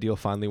glad that deal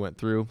finally went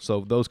through.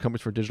 So those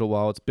companies for digital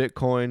wallets,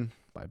 Bitcoin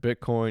by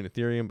Bitcoin,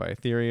 Ethereum by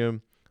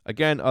Ethereum.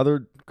 Again,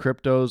 other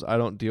cryptos I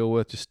don't deal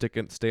with. Just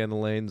stay in the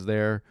lanes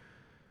there.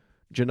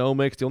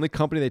 Genomics, the only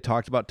company they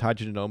talked about tied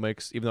to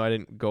genomics, even though I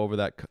didn't go over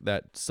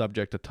that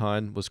subject a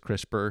ton, was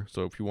CRISPR.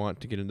 So if you want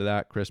to get into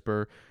that,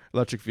 CRISPR.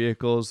 Electric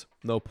vehicles,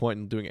 no point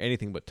in doing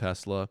anything but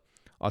Tesla.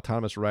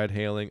 Autonomous ride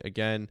hailing,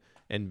 again,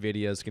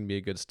 NVIDIA is going to be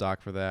a good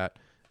stock for that.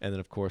 And then,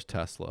 of course,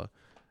 Tesla.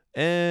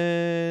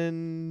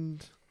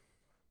 And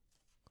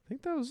I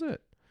think that was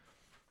it.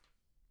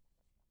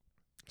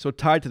 So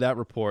tied to that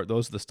report,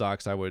 those are the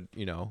stocks I would,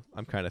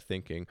 I'm kind of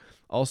thinking.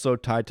 Also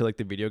tied to like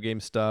the video game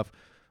stuff,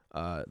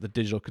 the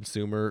digital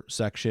consumer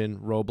section,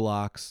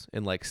 Roblox,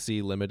 and like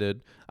C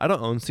Limited. I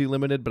don't own C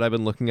Limited, but I've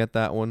been looking at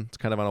that one. It's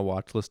kind of on a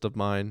watch list of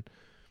mine.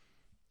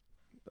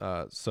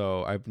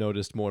 So I've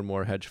noticed more and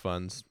more hedge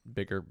funds,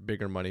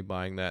 bigger money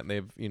buying that. And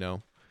they've,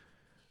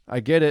 I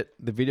get it.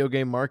 The video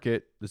game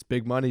market, there's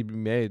big money to be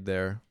made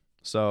there.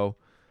 So,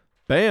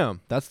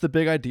 bam, that's the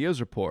big ideas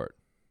report.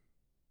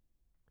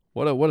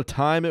 What a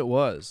time it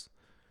was.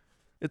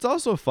 It's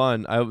also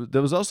fun.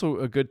 There was also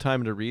a good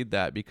time to read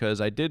that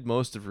because I did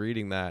most of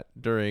reading that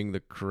during the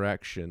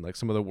correction, like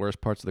some of the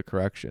worst parts of the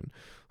correction.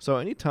 So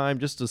anytime,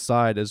 just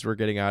aside as we're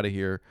getting out of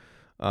here,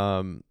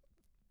 anytime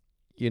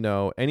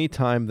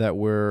that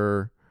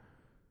we're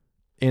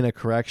in a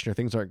correction or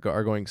things are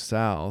going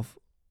south,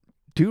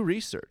 do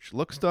research,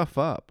 look stuff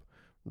up,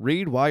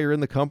 read why you're in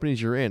the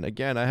companies you're in.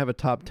 Again, I have a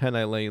top 10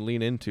 I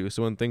lean into.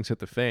 So when things hit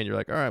the fan, you're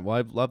like, all right, well,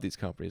 I love these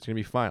companies. It's going to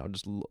be fine. I'll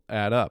just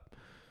add up,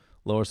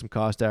 lower some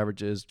cost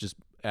averages, just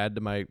add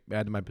to my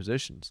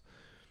positions.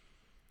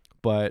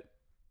 But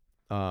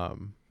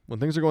when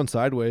things are going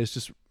sideways,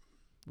 just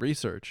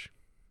research,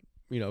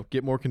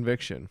 get more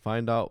conviction,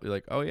 find out, you're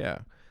like, oh yeah.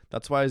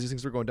 That's why as these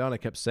things were going down, I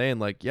kept saying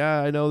like, yeah,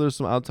 I know there's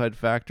some outside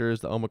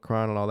factors, the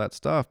Omicron and all that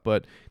stuff,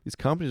 but these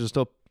companies are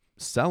still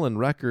selling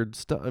record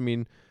stuff. I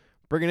mean,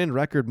 bringing in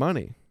record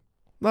money.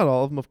 Not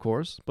all of them, of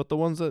course, but the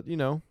ones that,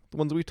 the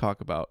ones that we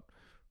talk about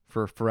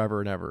for forever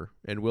and ever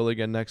and will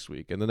again next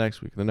week and the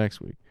next week and the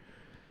next week.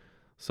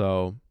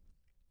 So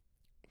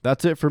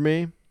that's it for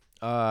me.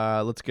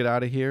 Let's get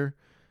out of here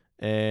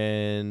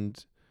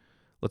and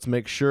let's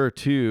make sure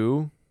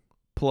to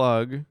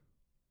plug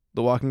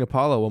The Walking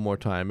Apollo one more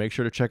time. Make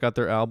sure to check out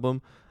their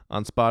album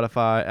on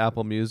Spotify,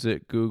 Apple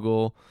Music,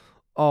 Google,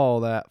 all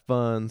that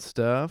fun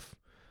stuff.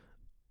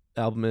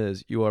 Album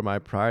is You Are My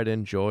Pride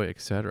and Joy,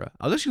 etc.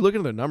 I was actually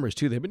looking at their numbers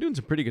too. They've been doing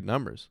some pretty good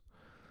numbers.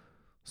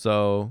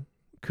 So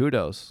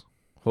kudos.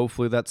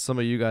 Hopefully that's some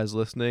of you guys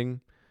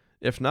listening.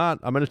 If not,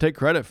 I'm going to take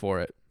credit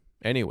for it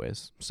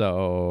anyways.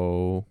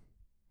 So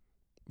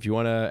if you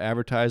want to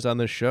advertise on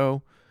this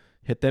show,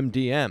 hit them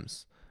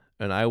DMs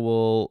and I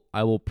will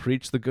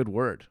preach the good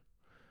word.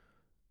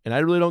 And I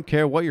really don't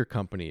care what your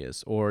company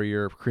is or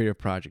your creative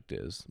project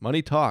is.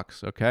 Money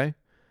talks, okay?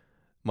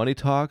 Money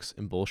talks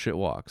and bullshit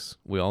walks.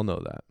 We all know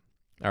that.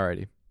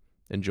 Alrighty.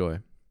 Enjoy.